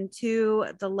tag, and two,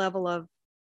 the level of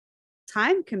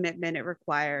time commitment it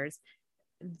requires,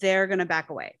 they're going to back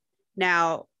away.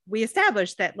 Now, we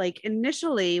established that like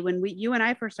initially when you and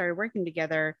I first started working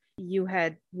together, you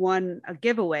had won a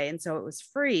giveaway. And so it was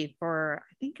free for,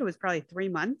 I think it was probably 3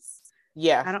 months.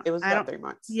 Yeah, it was about 3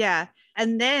 months. Yeah.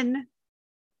 And then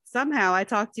somehow I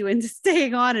talked you into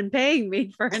staying on and paying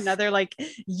me for another like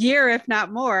year, if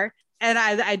not more. And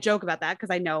I joke about that because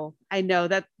I know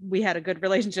that we had a good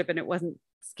relationship and it wasn't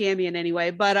scammy in any way.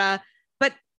 But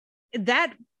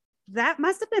that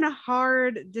must have been a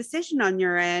hard decision on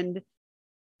your end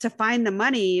to find the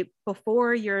money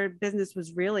before your business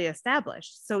was really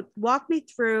established. So walk me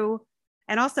through,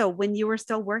 and also when you were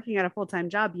still working at a full-time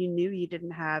job, you knew you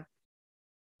didn't have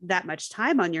that much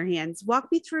time on your hands. Walk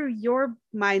me through your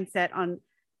mindset on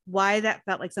why that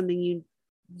felt like something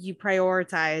you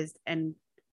prioritized, and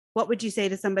what would you say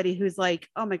to somebody who's like,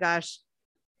 oh my gosh,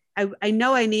 I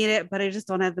know I need it, but I just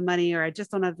don't have the money, or I just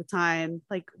don't have the time.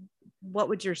 Like, what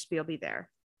would your spiel be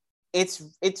there? It's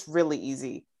really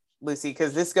easy, Lucy,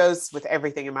 because this goes with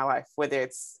everything in my life, whether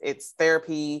it's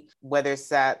therapy, whether it's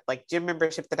that like gym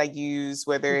membership that I use,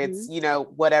 whether it's,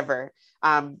 whatever,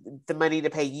 the money to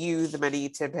pay you, the money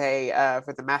to pay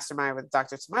for the mastermind with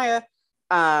Dr. Tamaya.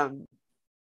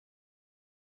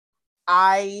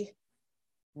 I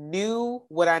knew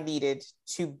what I needed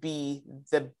to be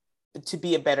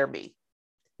a better me.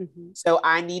 So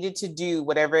I needed to do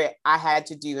whatever I had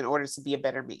to do in order to be a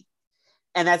better me.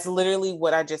 And that's literally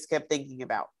what I just kept thinking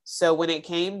about. So when it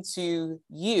came to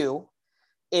you,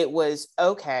 it was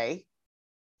okay,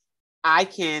 I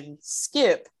can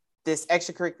skip this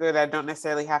extracurricular that I don't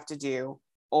necessarily have to do,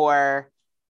 or,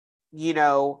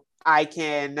 I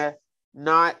can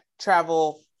not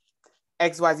travel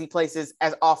XYZ places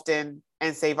as often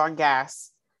and save on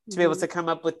gas to be able to come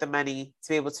up with the money to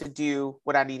be able to do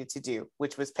what I needed to do,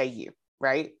 which was pay you.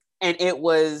 Right. And it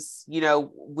was,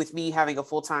 with me having a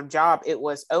full-time job, it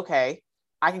was okay,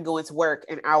 I can go into work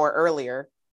an hour earlier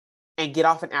and get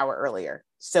off an hour earlier.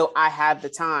 So I have the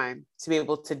time to be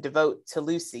able to devote to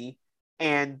Lucy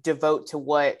and devote to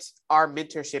what our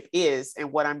mentorship is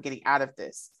and what I'm getting out of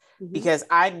this. Because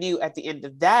I knew at the end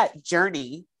of that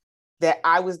journey that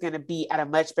I was going to be at a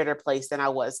much better place than I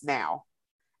was now.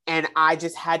 And I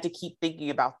just had to keep thinking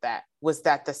about that, was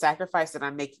that the sacrifice that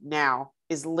I'm making now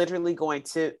is literally going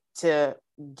to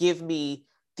give me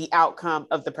the outcome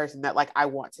of the person that I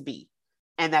want to be.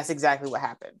 And that's exactly what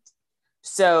happened.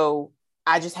 So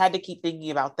I just had to keep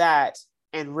thinking about that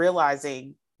and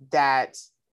realizing that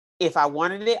if I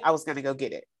wanted it, I was going to go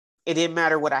get it. It didn't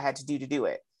matter what I had to do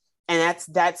it. And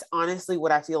that's honestly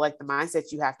what I feel like the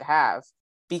mindset you have to have,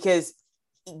 because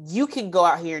you can go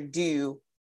out here and do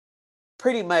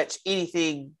pretty much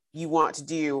anything you want to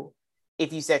do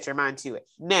if you set your mind to it.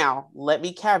 Now, let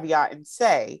me caveat and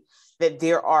say that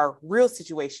there are real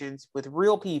situations with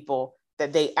real people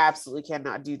that they absolutely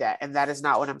cannot do that. And that is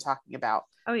not what I'm talking about.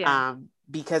 Oh, yeah.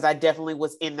 Because I definitely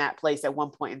was in that place at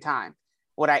one point in time.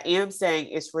 What I am saying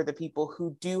is for the people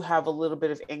who do have a little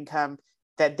bit of income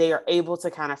that they are able to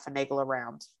kind of finagle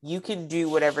around. You can do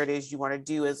whatever it is you want to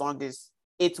do as long as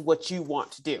it's what you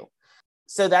want to do.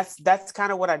 So that's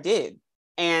kind of what I did.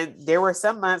 And there were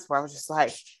some months where I was just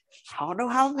like, I don't know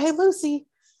how I'm gonna pay Lucy.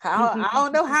 I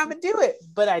don't know how I'm gonna do it,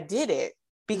 but I did it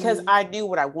because I knew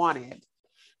what I wanted.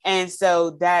 And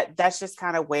so that's just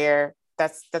kind of where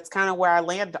that's kind of where I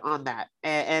land on that.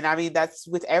 And I mean, that's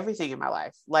with everything in my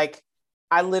life.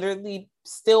 I literally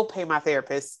still pay my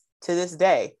therapist to this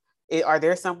day. Are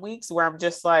there some weeks where I'm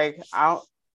just like,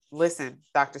 listen,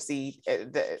 Dr. C,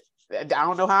 I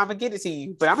don't know how I'm gonna get it to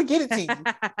you, but I'm gonna get it to you.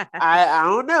 I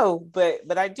don't know,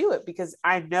 but I do it because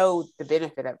I know the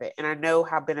benefit of it and I know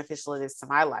how beneficial it is to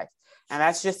my life. And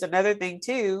that's just another thing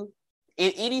too,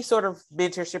 in any sort of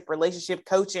mentorship, relationship,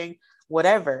 coaching,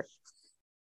 whatever.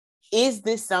 Is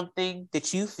this something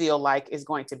that you feel like is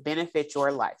going to benefit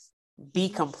your life? Be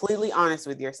completely honest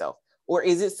with yourself. Or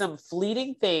is it some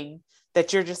fleeting thing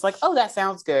that you're just like, oh, that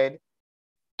sounds good,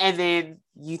 and then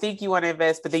you think you want to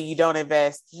invest, but then you don't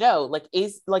invest? No,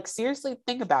 seriously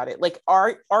think about it.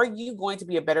 Are you going to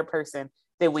be a better person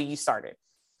than when you started?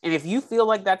 And if you feel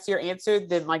like that's your answer,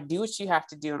 then do what you have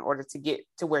to do in order to get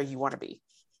to where you want to be.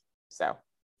 So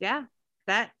yeah,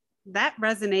 that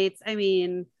resonates. I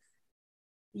mean,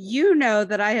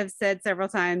 that I have said several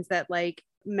times that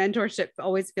mentorship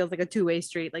always feels like a two-way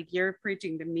street. You're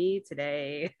preaching to me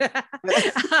today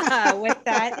with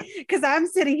that, because I'm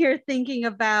sitting here thinking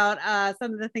about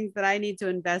some of the things that I need to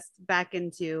invest back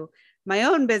into my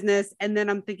own business, and then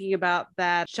I'm thinking about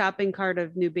that shopping cart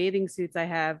of new bathing suits I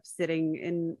have sitting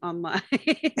in online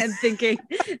and thinking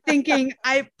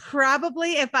I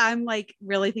probably, if I'm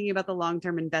really thinking about the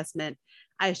long-term investment,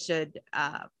 I should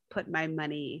put my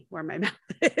money where my mouth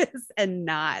is and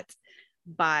not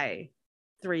buy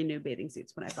 3 new bathing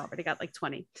suits when I've already got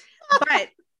 20. But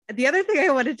the other thing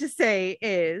I wanted to say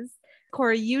is,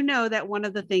 Corey, that one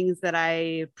of the things that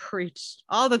I preach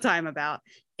all the time about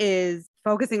is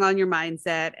focusing on your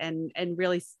mindset and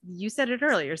really, you said it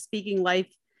earlier, speaking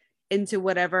life into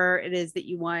whatever it is that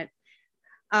you want.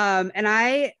 And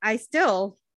I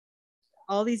still,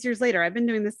 all these years later, I've been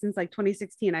doing this since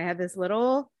 2016. I have this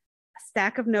little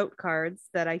stack of note cards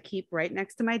that I keep right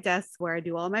next to my desk where I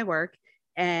do all my work.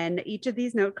 And each of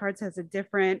these note cards has a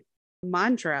different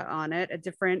mantra on it, a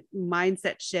different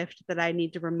mindset shift that I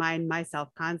need to remind myself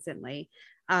constantly.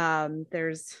 There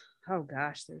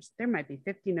might be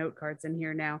 50 note cards in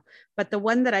here now, but the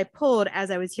one that I pulled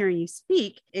as I was hearing you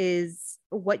speak is,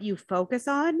 what you focus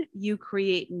on, you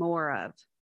create more of.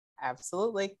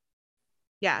 Absolutely.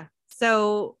 Yeah.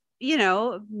 So,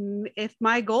 if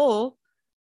my goal,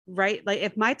 right,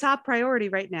 if my top priority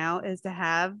right now is to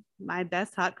have my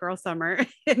best hot girl summer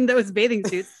in those bathing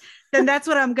suits, then that's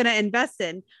what I'm going to invest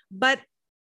in. But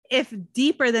if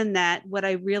deeper than that, what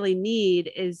I really need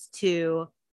is to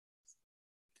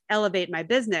elevate my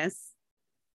business,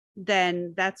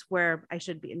 then that's where I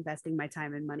should be investing my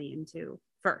time and money into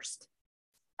first.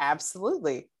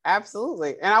 Absolutely. And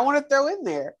I want to throw in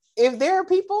there, if there are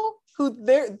people who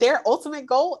their ultimate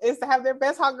goal is to have their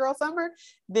best hot girl summer,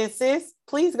 then sis,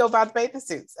 please go buy the bathing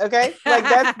suits. Okay. Like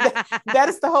that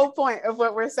is the whole point of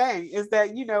what we're saying, is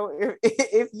that, you know,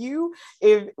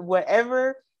 if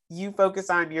whatever you focus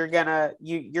on, you're gonna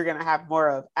have more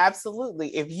of.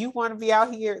 Absolutely. If you want to be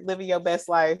out here living your best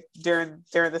life during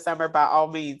the summer, by all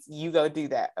means, you go do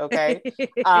that. Okay.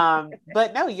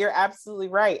 But no, you're absolutely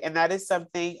right. And that is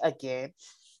something, again,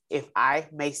 if I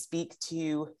may speak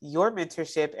to your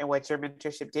mentorship, and what your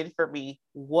mentorship did for me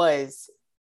was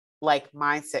like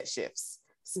mindset shifts,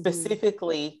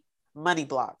 specifically money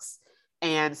blocks,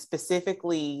 and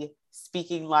specifically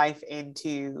speaking life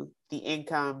into the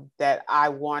income that I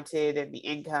wanted, and the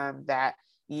income that,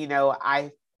 you know,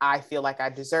 I feel like I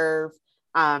deserve,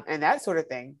 and that sort of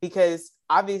thing. Because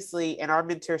obviously in our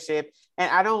mentorship, and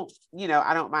I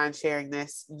don't mind sharing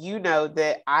this, you know,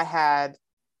 that I had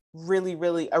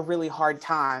a really hard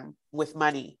time with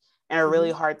money, and a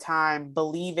really hard time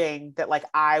believing that like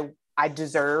I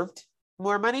deserved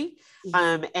more money,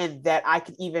 and that I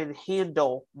could even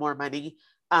handle more money,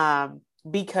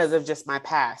 because of just my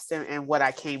past and what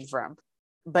I came from.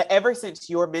 But ever since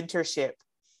your mentorship,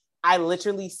 I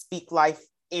literally speak life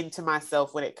into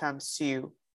myself when it comes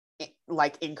to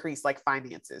like increase like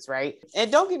finances, right?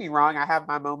 And don't get me wrong, I have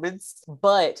my moments,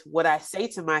 but what I say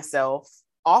to myself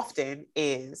often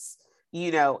is,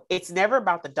 you know, it's never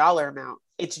about the dollar amount.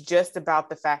 It's just about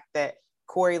the fact that,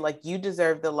 Corey, like, you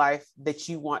deserve the life that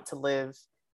you want to live,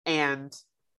 and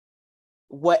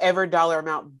whatever dollar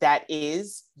amount that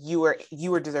is, you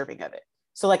are deserving of it.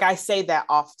 So like, I say that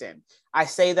often. I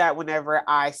say that whenever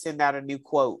I send out a new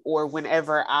quote, or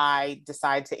whenever I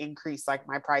decide to increase like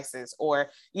my prices, or,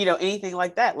 you know, anything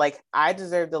like that. Like, I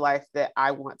deserve the life that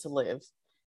I want to live,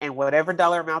 and whatever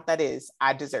dollar amount that is,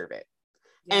 I deserve it.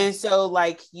 Yeah. And so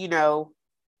like, you know,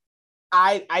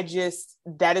 I just,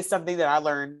 that is something that I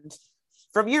learned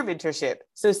from your mentorship.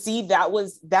 So see, that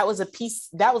was a piece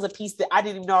that I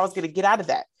didn't even know I was going to get out of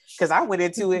that, because I went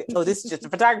into it, oh, this is just a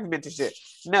photography mentorship.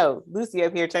 No, Lucy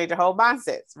up here changed her whole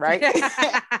mindsets, right?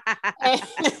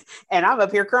 and I'm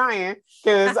up here crying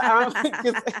because I'm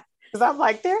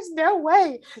like, there's no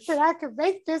way that I could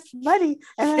make this money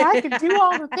and that I can do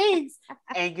all the things.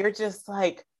 And you're just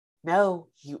like, no,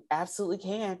 you absolutely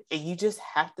can. And you just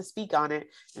have to speak on it.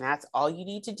 And that's all you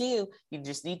need to do. You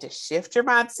just need to shift your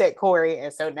mindset, Corey.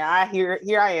 And so now here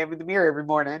I am in the mirror every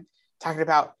morning talking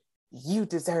about, you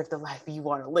deserve the life you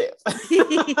want to live.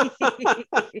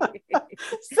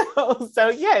 So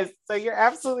yes, so you're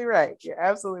absolutely right. You're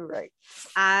absolutely right.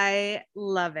 I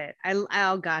love it.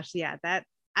 Oh gosh, yeah, that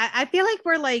I feel like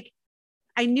we're like,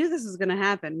 I knew this was going to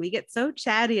happen. We get so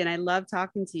chatty, and I love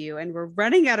talking to you, and we're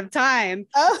running out of time.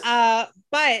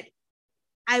 But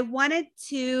I wanted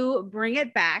to bring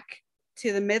it back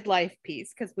to the midlife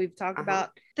piece, because we've talked about,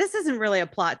 this isn't really a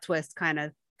plot twist kind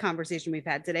of conversation we've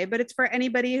had today, but it's for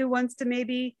anybody who wants to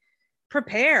maybe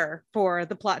prepare for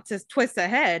the plot twists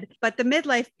ahead. But the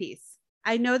midlife piece,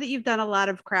 I know that you've done a lot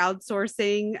of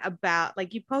crowdsourcing about,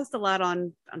 like, you post a lot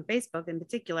on Facebook in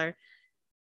particular,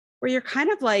 where you're kind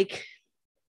of like,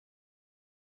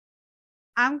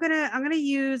 I'm gonna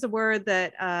use a word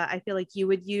that I feel like you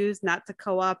would use, not to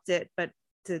co-opt it, but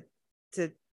to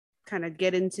kind of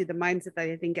get into the mindset that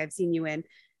I think I've seen you in.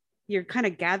 You're kind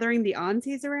of gathering the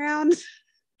aunties around.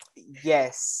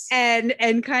 Yes. And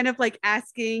kind of like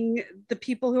asking the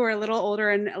people who are a little older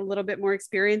and a little bit more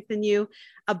experienced than you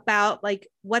about like,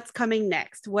 what's coming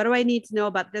next? What do I need to know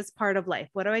about this part of life?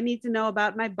 What do I need to know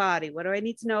about my body? What do I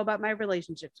need to know about my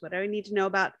relationships? What do I need to know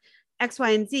about X,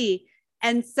 Y, and Z?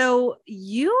 And so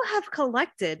you have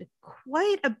collected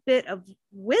quite a bit of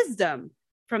wisdom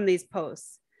from these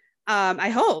posts. I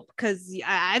hope, because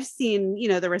I've seen, you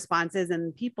know, the responses,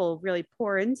 and people really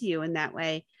pour into you in that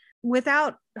way,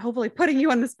 without hopefully putting you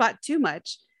on the spot too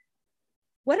much.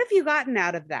 What have you gotten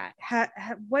out of that?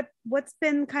 What's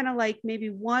been kind of like maybe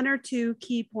one or two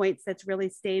key points that's really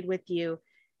stayed with you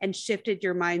and shifted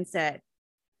your mindset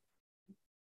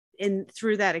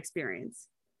through that experience?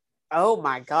 Oh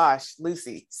my gosh,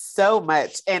 Lucy, so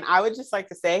much. And I would just like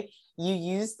to say, you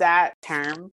used that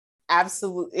term.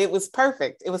 Absolutely. It was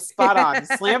perfect. It was spot on,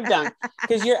 slam dunk,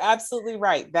 because you're absolutely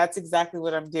right. That's exactly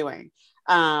what I'm doing.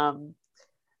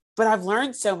 But I've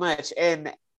learned so much.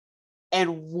 And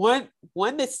one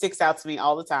that sticks out to me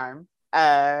all the time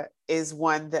is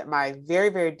one that my very,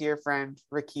 very dear friend,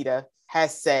 Rakita,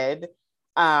 has said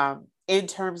in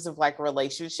terms of like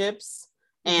relationships.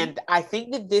 And I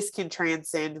think that this can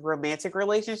transcend romantic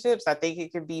relationships. I think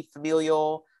it can be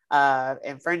familial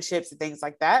and friendships and things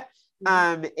like that.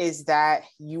 Is that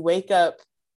you wake up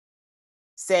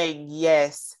saying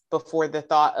yes before the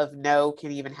thought of no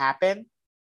can even happen.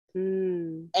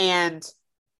 And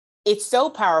it's so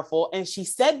powerful. And she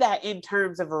said that in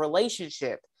terms of a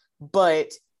relationship,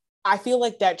 but I feel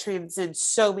like that transcends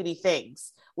so many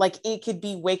things. Like it could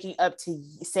be waking up to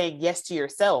saying yes to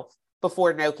yourself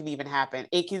before no can even happen.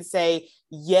 It can say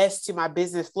yes to my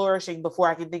business flourishing before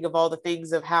I can think of all the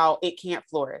things of how it can't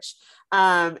flourish.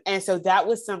 And so that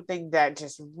was something that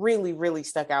just really, really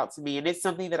stuck out to me. And it's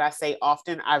something that I say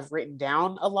often. I've written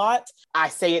down a lot. I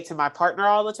say it to my partner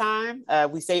all the time.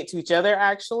 We say it to each other,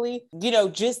 actually.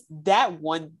 Just that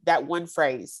one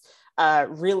phrase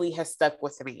really has stuck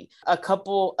with me. A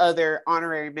couple other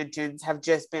honorary mentions have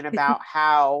just been about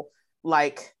how,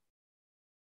 like,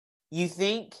 you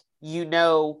think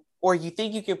or you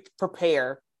think you can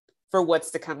prepare for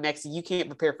what's to come next. You can't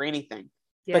prepare for anything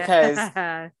because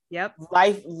yep.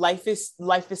 life is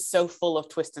so full of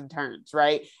twists and turns.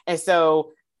 Right. And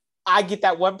so I get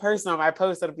that one person on my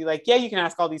post that'll be like, yeah, you can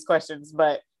ask all these questions,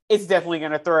 but it's definitely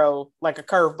going to throw like a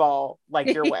curveball like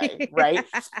your way. Right.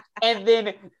 And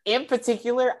then in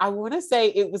particular, I want to say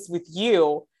it was with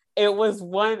you. I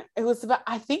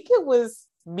think it was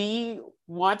me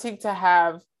wanting to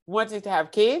have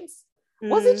kids.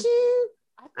 Was it you?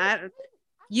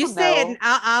 You say it and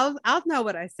I'll know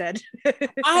what I said.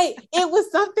 It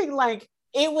was something like,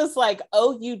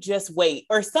 oh, you just wait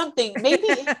or something. Maybe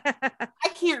I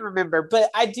can't remember, but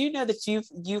I do know that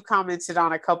you've commented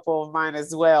on a couple of mine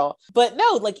as well. But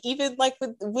no, like even like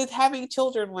with having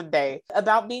children one day,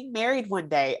 about being married one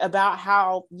day, about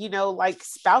how, like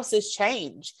spouses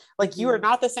change. Like you are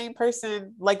not the same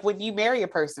person like when you marry a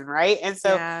person, right? And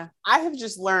so I have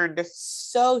just learned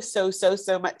so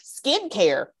much.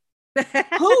 Skincare.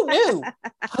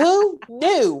 Who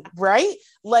knew, right?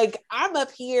 Like I'm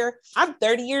up here, I'm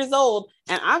 30 years old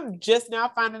and I'm just now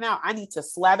finding out I need to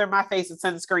slather my face with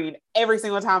sunscreen every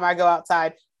single time I go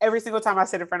outside, every single time I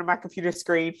sit in front of my computer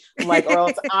screen, like,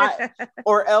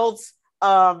 or else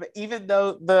even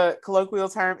though the colloquial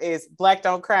term is black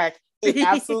don't crack, it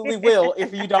absolutely will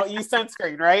if you don't use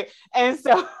sunscreen, right? And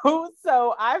so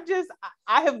I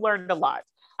have learned a lot.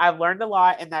 I've learned a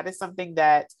lot, and that is something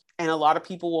that, and a lot of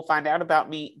people will find out about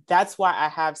me. That's why I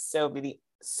have so many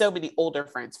older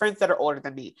friends that are older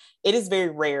than me. It is very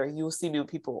rare you will see new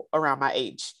people around my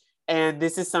age. And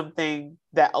this is something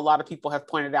that a lot of people have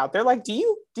pointed out. They're like, do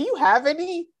you have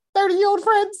any 30-year-old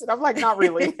friends? And I'm like, not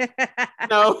really.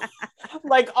 No,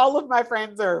 like all of my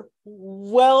friends are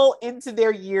well into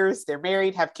their years. They're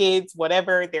married, have kids,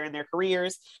 whatever. They're in their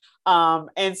careers.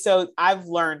 And so I've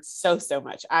learned so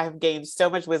much. I have gained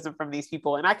so much wisdom from these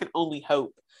people, and I can only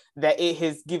hope that it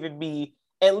has given me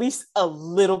at least a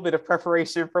little bit of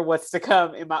preparation for what's to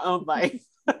come in my own life.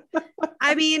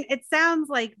 I mean, it sounds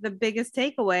like the biggest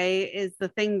takeaway is the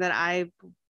thing that I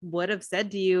would have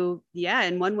said to you,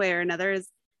 in one way or another, is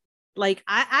like,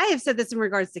 I have said this in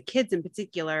regards to kids in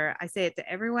particular. I say it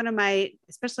to every one of my,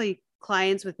 especially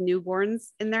clients with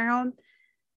newborns in their home.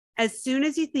 As soon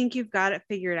as you think you've got it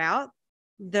figured out,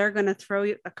 they're going to throw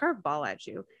you a curveball at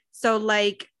you. So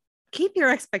like, keep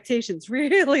your expectations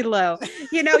really low.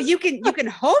 You can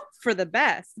hope for the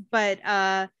best, but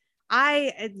well,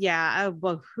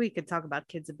 we could talk about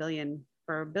kids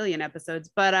for a billion episodes,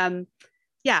 but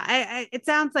it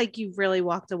sounds like you've really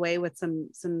walked away with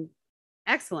some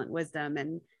excellent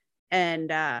wisdom,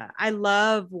 and I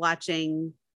love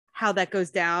watching how that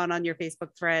goes down on your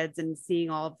Facebook threads and seeing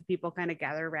all of the people kind of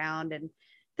gather around. And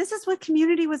this is what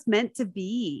community was meant to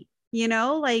be,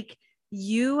 like,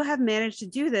 you have managed to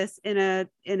do this in a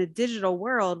digital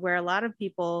world where a lot of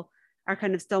people are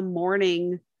kind of still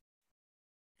mourning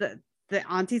the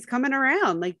aunties coming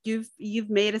around. Like you've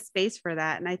made a space for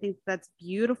that. And I think that's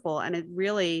beautiful. And it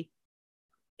really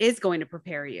is going to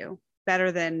prepare you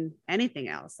better than anything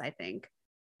else, I think.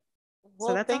 Well,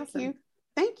 so that's awesome.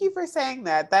 Thank you for saying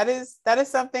that. That is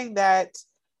something that,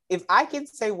 if I can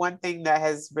say one thing that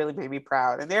has really made me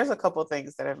proud, and there's a couple of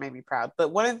things that have made me proud,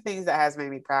 but one of the things that has made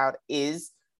me proud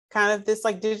is kind of this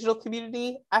like digital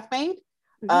community I've made,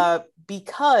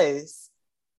 because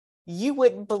you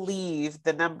wouldn't believe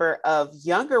the number of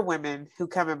younger women who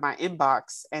come in my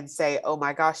inbox and say, oh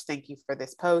my gosh, thank you for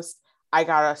this post. I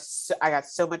got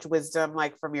so much wisdom,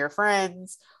 like, from your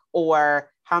friends. Or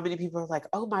how many people are like,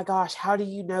 oh my gosh, how do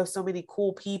you know so many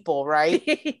cool people, right?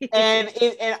 and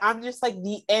I'm just like,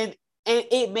 and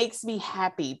it makes me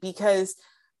happy, because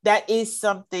that is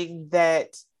something that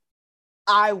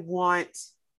I want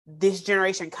this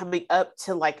generation coming up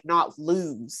to like not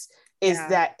lose, is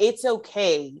that it's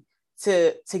okay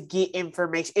to get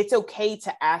information. It's okay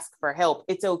to ask for help.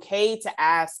 It's okay to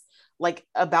ask like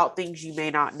about things you may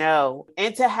not know,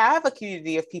 and to have a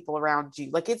community of people around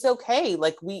you. Like, it's okay.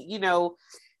 Like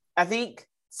I think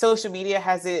social media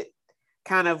has it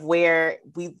kind of where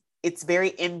it's very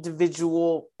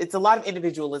individual. It's a lot of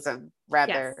individualism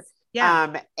rather. Yes.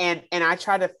 Yeah. And I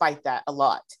try to fight that a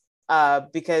lot.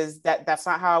 Because that's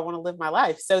not how I want to live my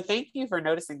life. So thank you for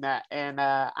noticing that. And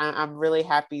I'm really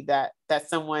happy that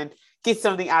someone gets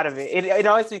something out of it. It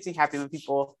always makes me happy when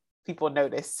people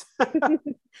notice.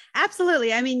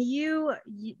 Absolutely. I mean, you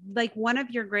like, one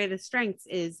of your greatest strengths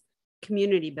is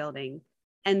community building.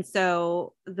 And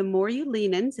so the more you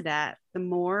lean into that, the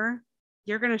more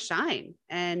you're going to shine.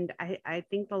 And I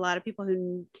think a lot of people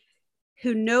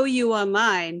who know you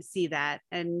online see that.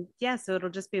 And yeah, so it'll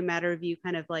just be a matter of you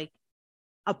kind of like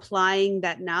applying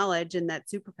that knowledge and that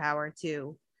superpower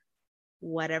to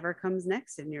whatever comes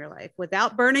next in your life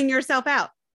without burning yourself out.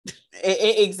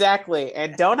 Exactly.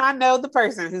 And don't I know the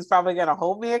person who's probably going to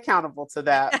hold me accountable to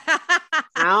that?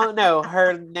 I don't know.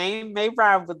 Her name may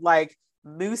rhyme with like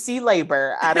Lucy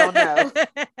Labor. I don't know.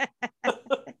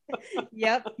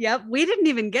 Yep. We didn't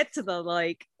even get to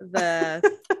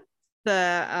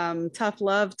the tough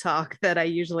love talk that I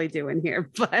usually do in here,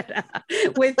 but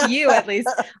with you at least.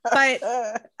 But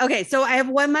okay, so I have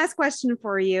one last question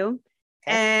for you.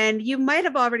 Okay. And you might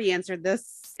have already answered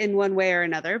this in one way or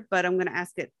another, but I'm going to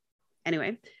ask it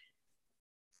anyway.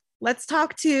 Let's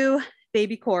talk to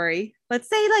baby Corey. Let's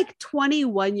say like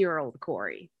 21-year-old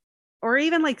Corey, or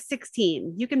even like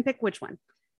 16. You can pick which one.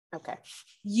 Okay.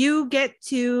 You get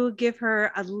to give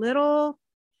her a little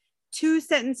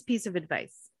 2-sentence piece of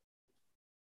advice.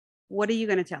 What are you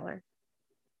going to tell her?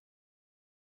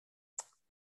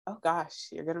 Oh gosh,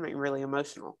 you're going to make me really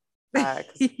emotional.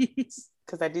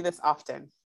 Because I do this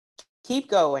often. Keep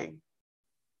going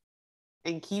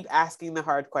and keep asking the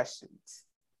hard questions.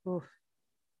 Oof.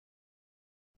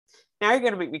 Now you're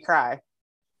going to make me cry.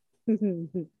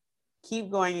 Keep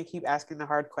going and keep asking the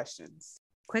hard questions.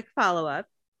 Quick follow-up.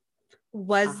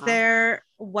 Was there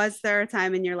a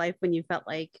time in your life when you felt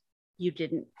like you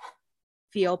didn't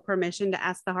feel permission to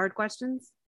ask the hard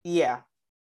questions? Yeah,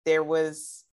 there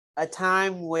was a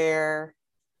time where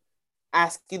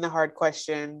asking the hard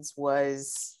questions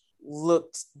was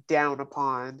looked down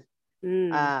upon,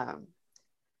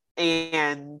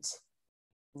 and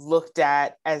looked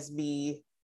at as me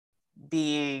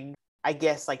being, I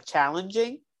guess, like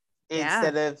challenging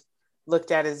instead of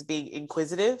looked at as being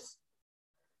inquisitive.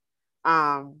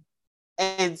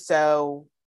 And so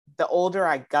the older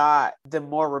I got, the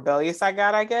more rebellious I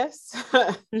got, I guess.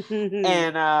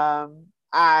 And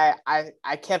I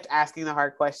kept asking the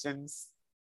hard questions,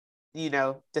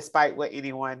 despite what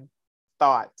anyone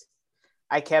thought.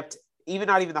 I kept,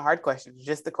 not even the hard questions,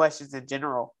 just the questions in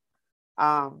general.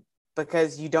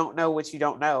 Because you don't know what you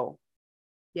don't know.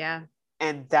 Yeah.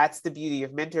 And that's the beauty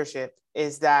of mentorship,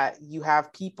 is that you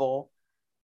have people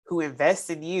who invest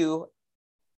in you,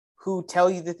 who tell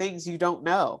you the things you don't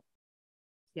know.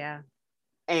 Yeah.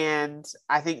 And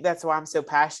I think that's why I'm so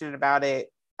passionate about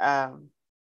it.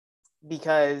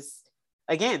 Because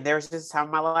again, there was just a time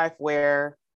in my life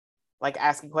where like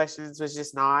asking questions was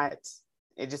just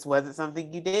it just wasn't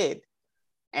something you did.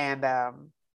 And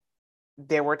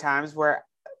there were times where,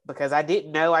 because I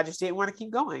didn't know, I just didn't want to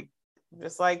keep going.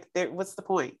 Just like, what's the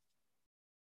point?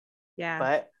 Yeah.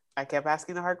 But I kept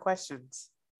asking the hard questions.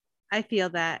 I feel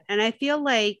that. And I feel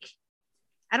like,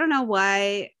 I don't know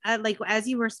why, as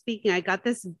you were speaking, I got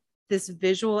this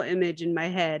visual image in my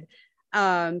head,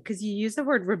 because you use the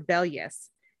word rebellious.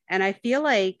 And I feel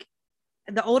like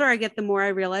the older I get, the more I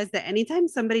realize that anytime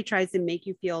somebody tries to make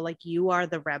you feel like you are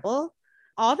the rebel,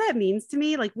 all that means to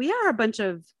me, like, we are a bunch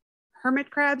of hermit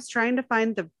crabs trying to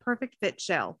find the perfect fit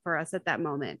shell for us at that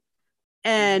moment.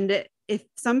 And if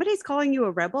somebody's calling you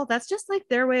a rebel, that's just like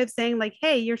their way of saying like,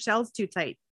 hey, your shell's too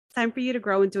tight. It's time for you to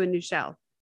grow into a new shell.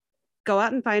 Go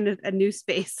out and find a new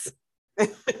space.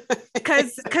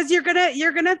 Because you're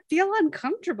gonna feel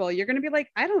uncomfortable. You're gonna be like,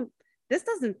 this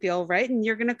doesn't feel right. And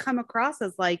you're gonna come across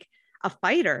as like a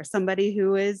fighter, somebody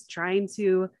who is trying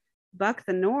to buck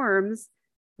the norms,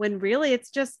 when really it's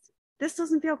just, this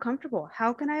doesn't feel comfortable.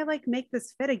 How can I like make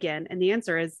this fit again? And the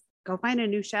answer is go find a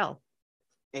new shell.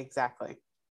 Exactly.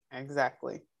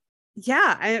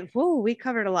 Yeah. We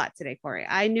covered a lot today, Corey.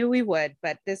 I knew we would,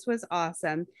 but this was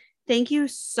awesome. Thank you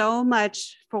so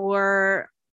much for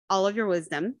all of your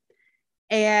wisdom.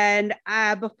 And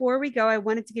before we go, I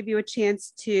wanted to give you a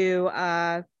chance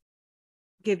to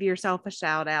give yourself a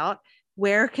shout out.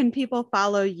 Where can people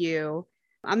follow you?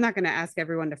 I'm not going to ask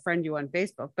everyone to friend you on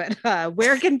Facebook, but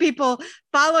where can people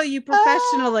follow you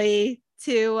professionally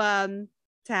to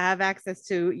have access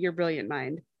to your brilliant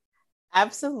mind?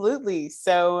 Absolutely.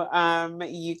 So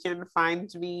you can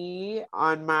find me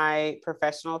on my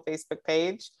professional Facebook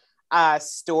page.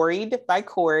 Storied by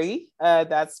Corey.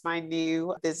 That's my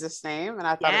new business name, and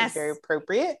I thought it was very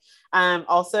appropriate.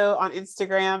 Also on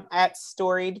Instagram at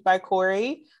Storied by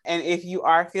Corey. And if you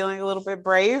are feeling a little bit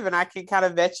brave and I can kind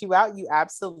of vet you out, you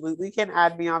absolutely can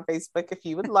add me on Facebook if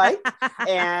you would like.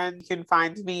 And you can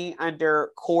find me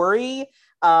under Corey.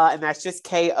 And that's just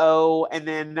Ko and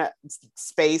then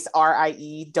space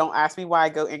RIE. Don't ask me why I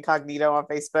go incognito on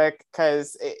Facebook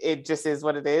because it just is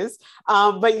what it is.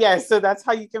 But yeah, so that's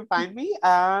how you can find me.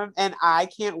 And I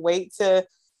can't wait to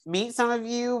meet some of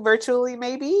you virtually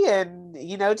maybe. And,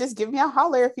 just give me a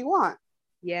holler if you want.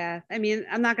 Yeah. I mean,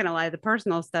 I'm not going to lie. The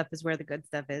personal stuff is where the good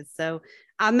stuff is. So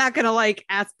I'm not going to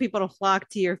ask people to flock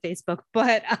to your Facebook,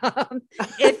 but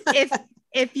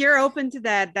if you're open to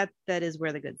that is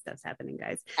where the good stuff's happening,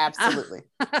 guys. Absolutely.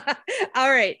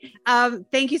 All right.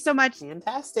 Thank you so much.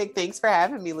 Fantastic. Thanks for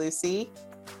having me, Lucy.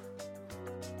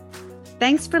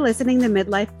 Thanks for listening to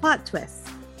Midlife Plot Twists.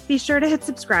 Be sure to hit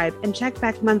subscribe and check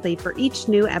back monthly for each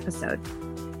new episode.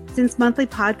 Since monthly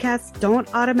podcasts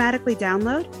don't automatically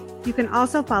download, you can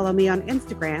also follow me on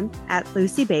Instagram at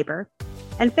Lucy Baber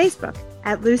and Facebook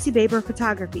at Lucy Baber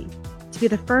Photography to be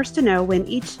the first to know when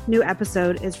each new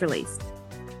episode is released.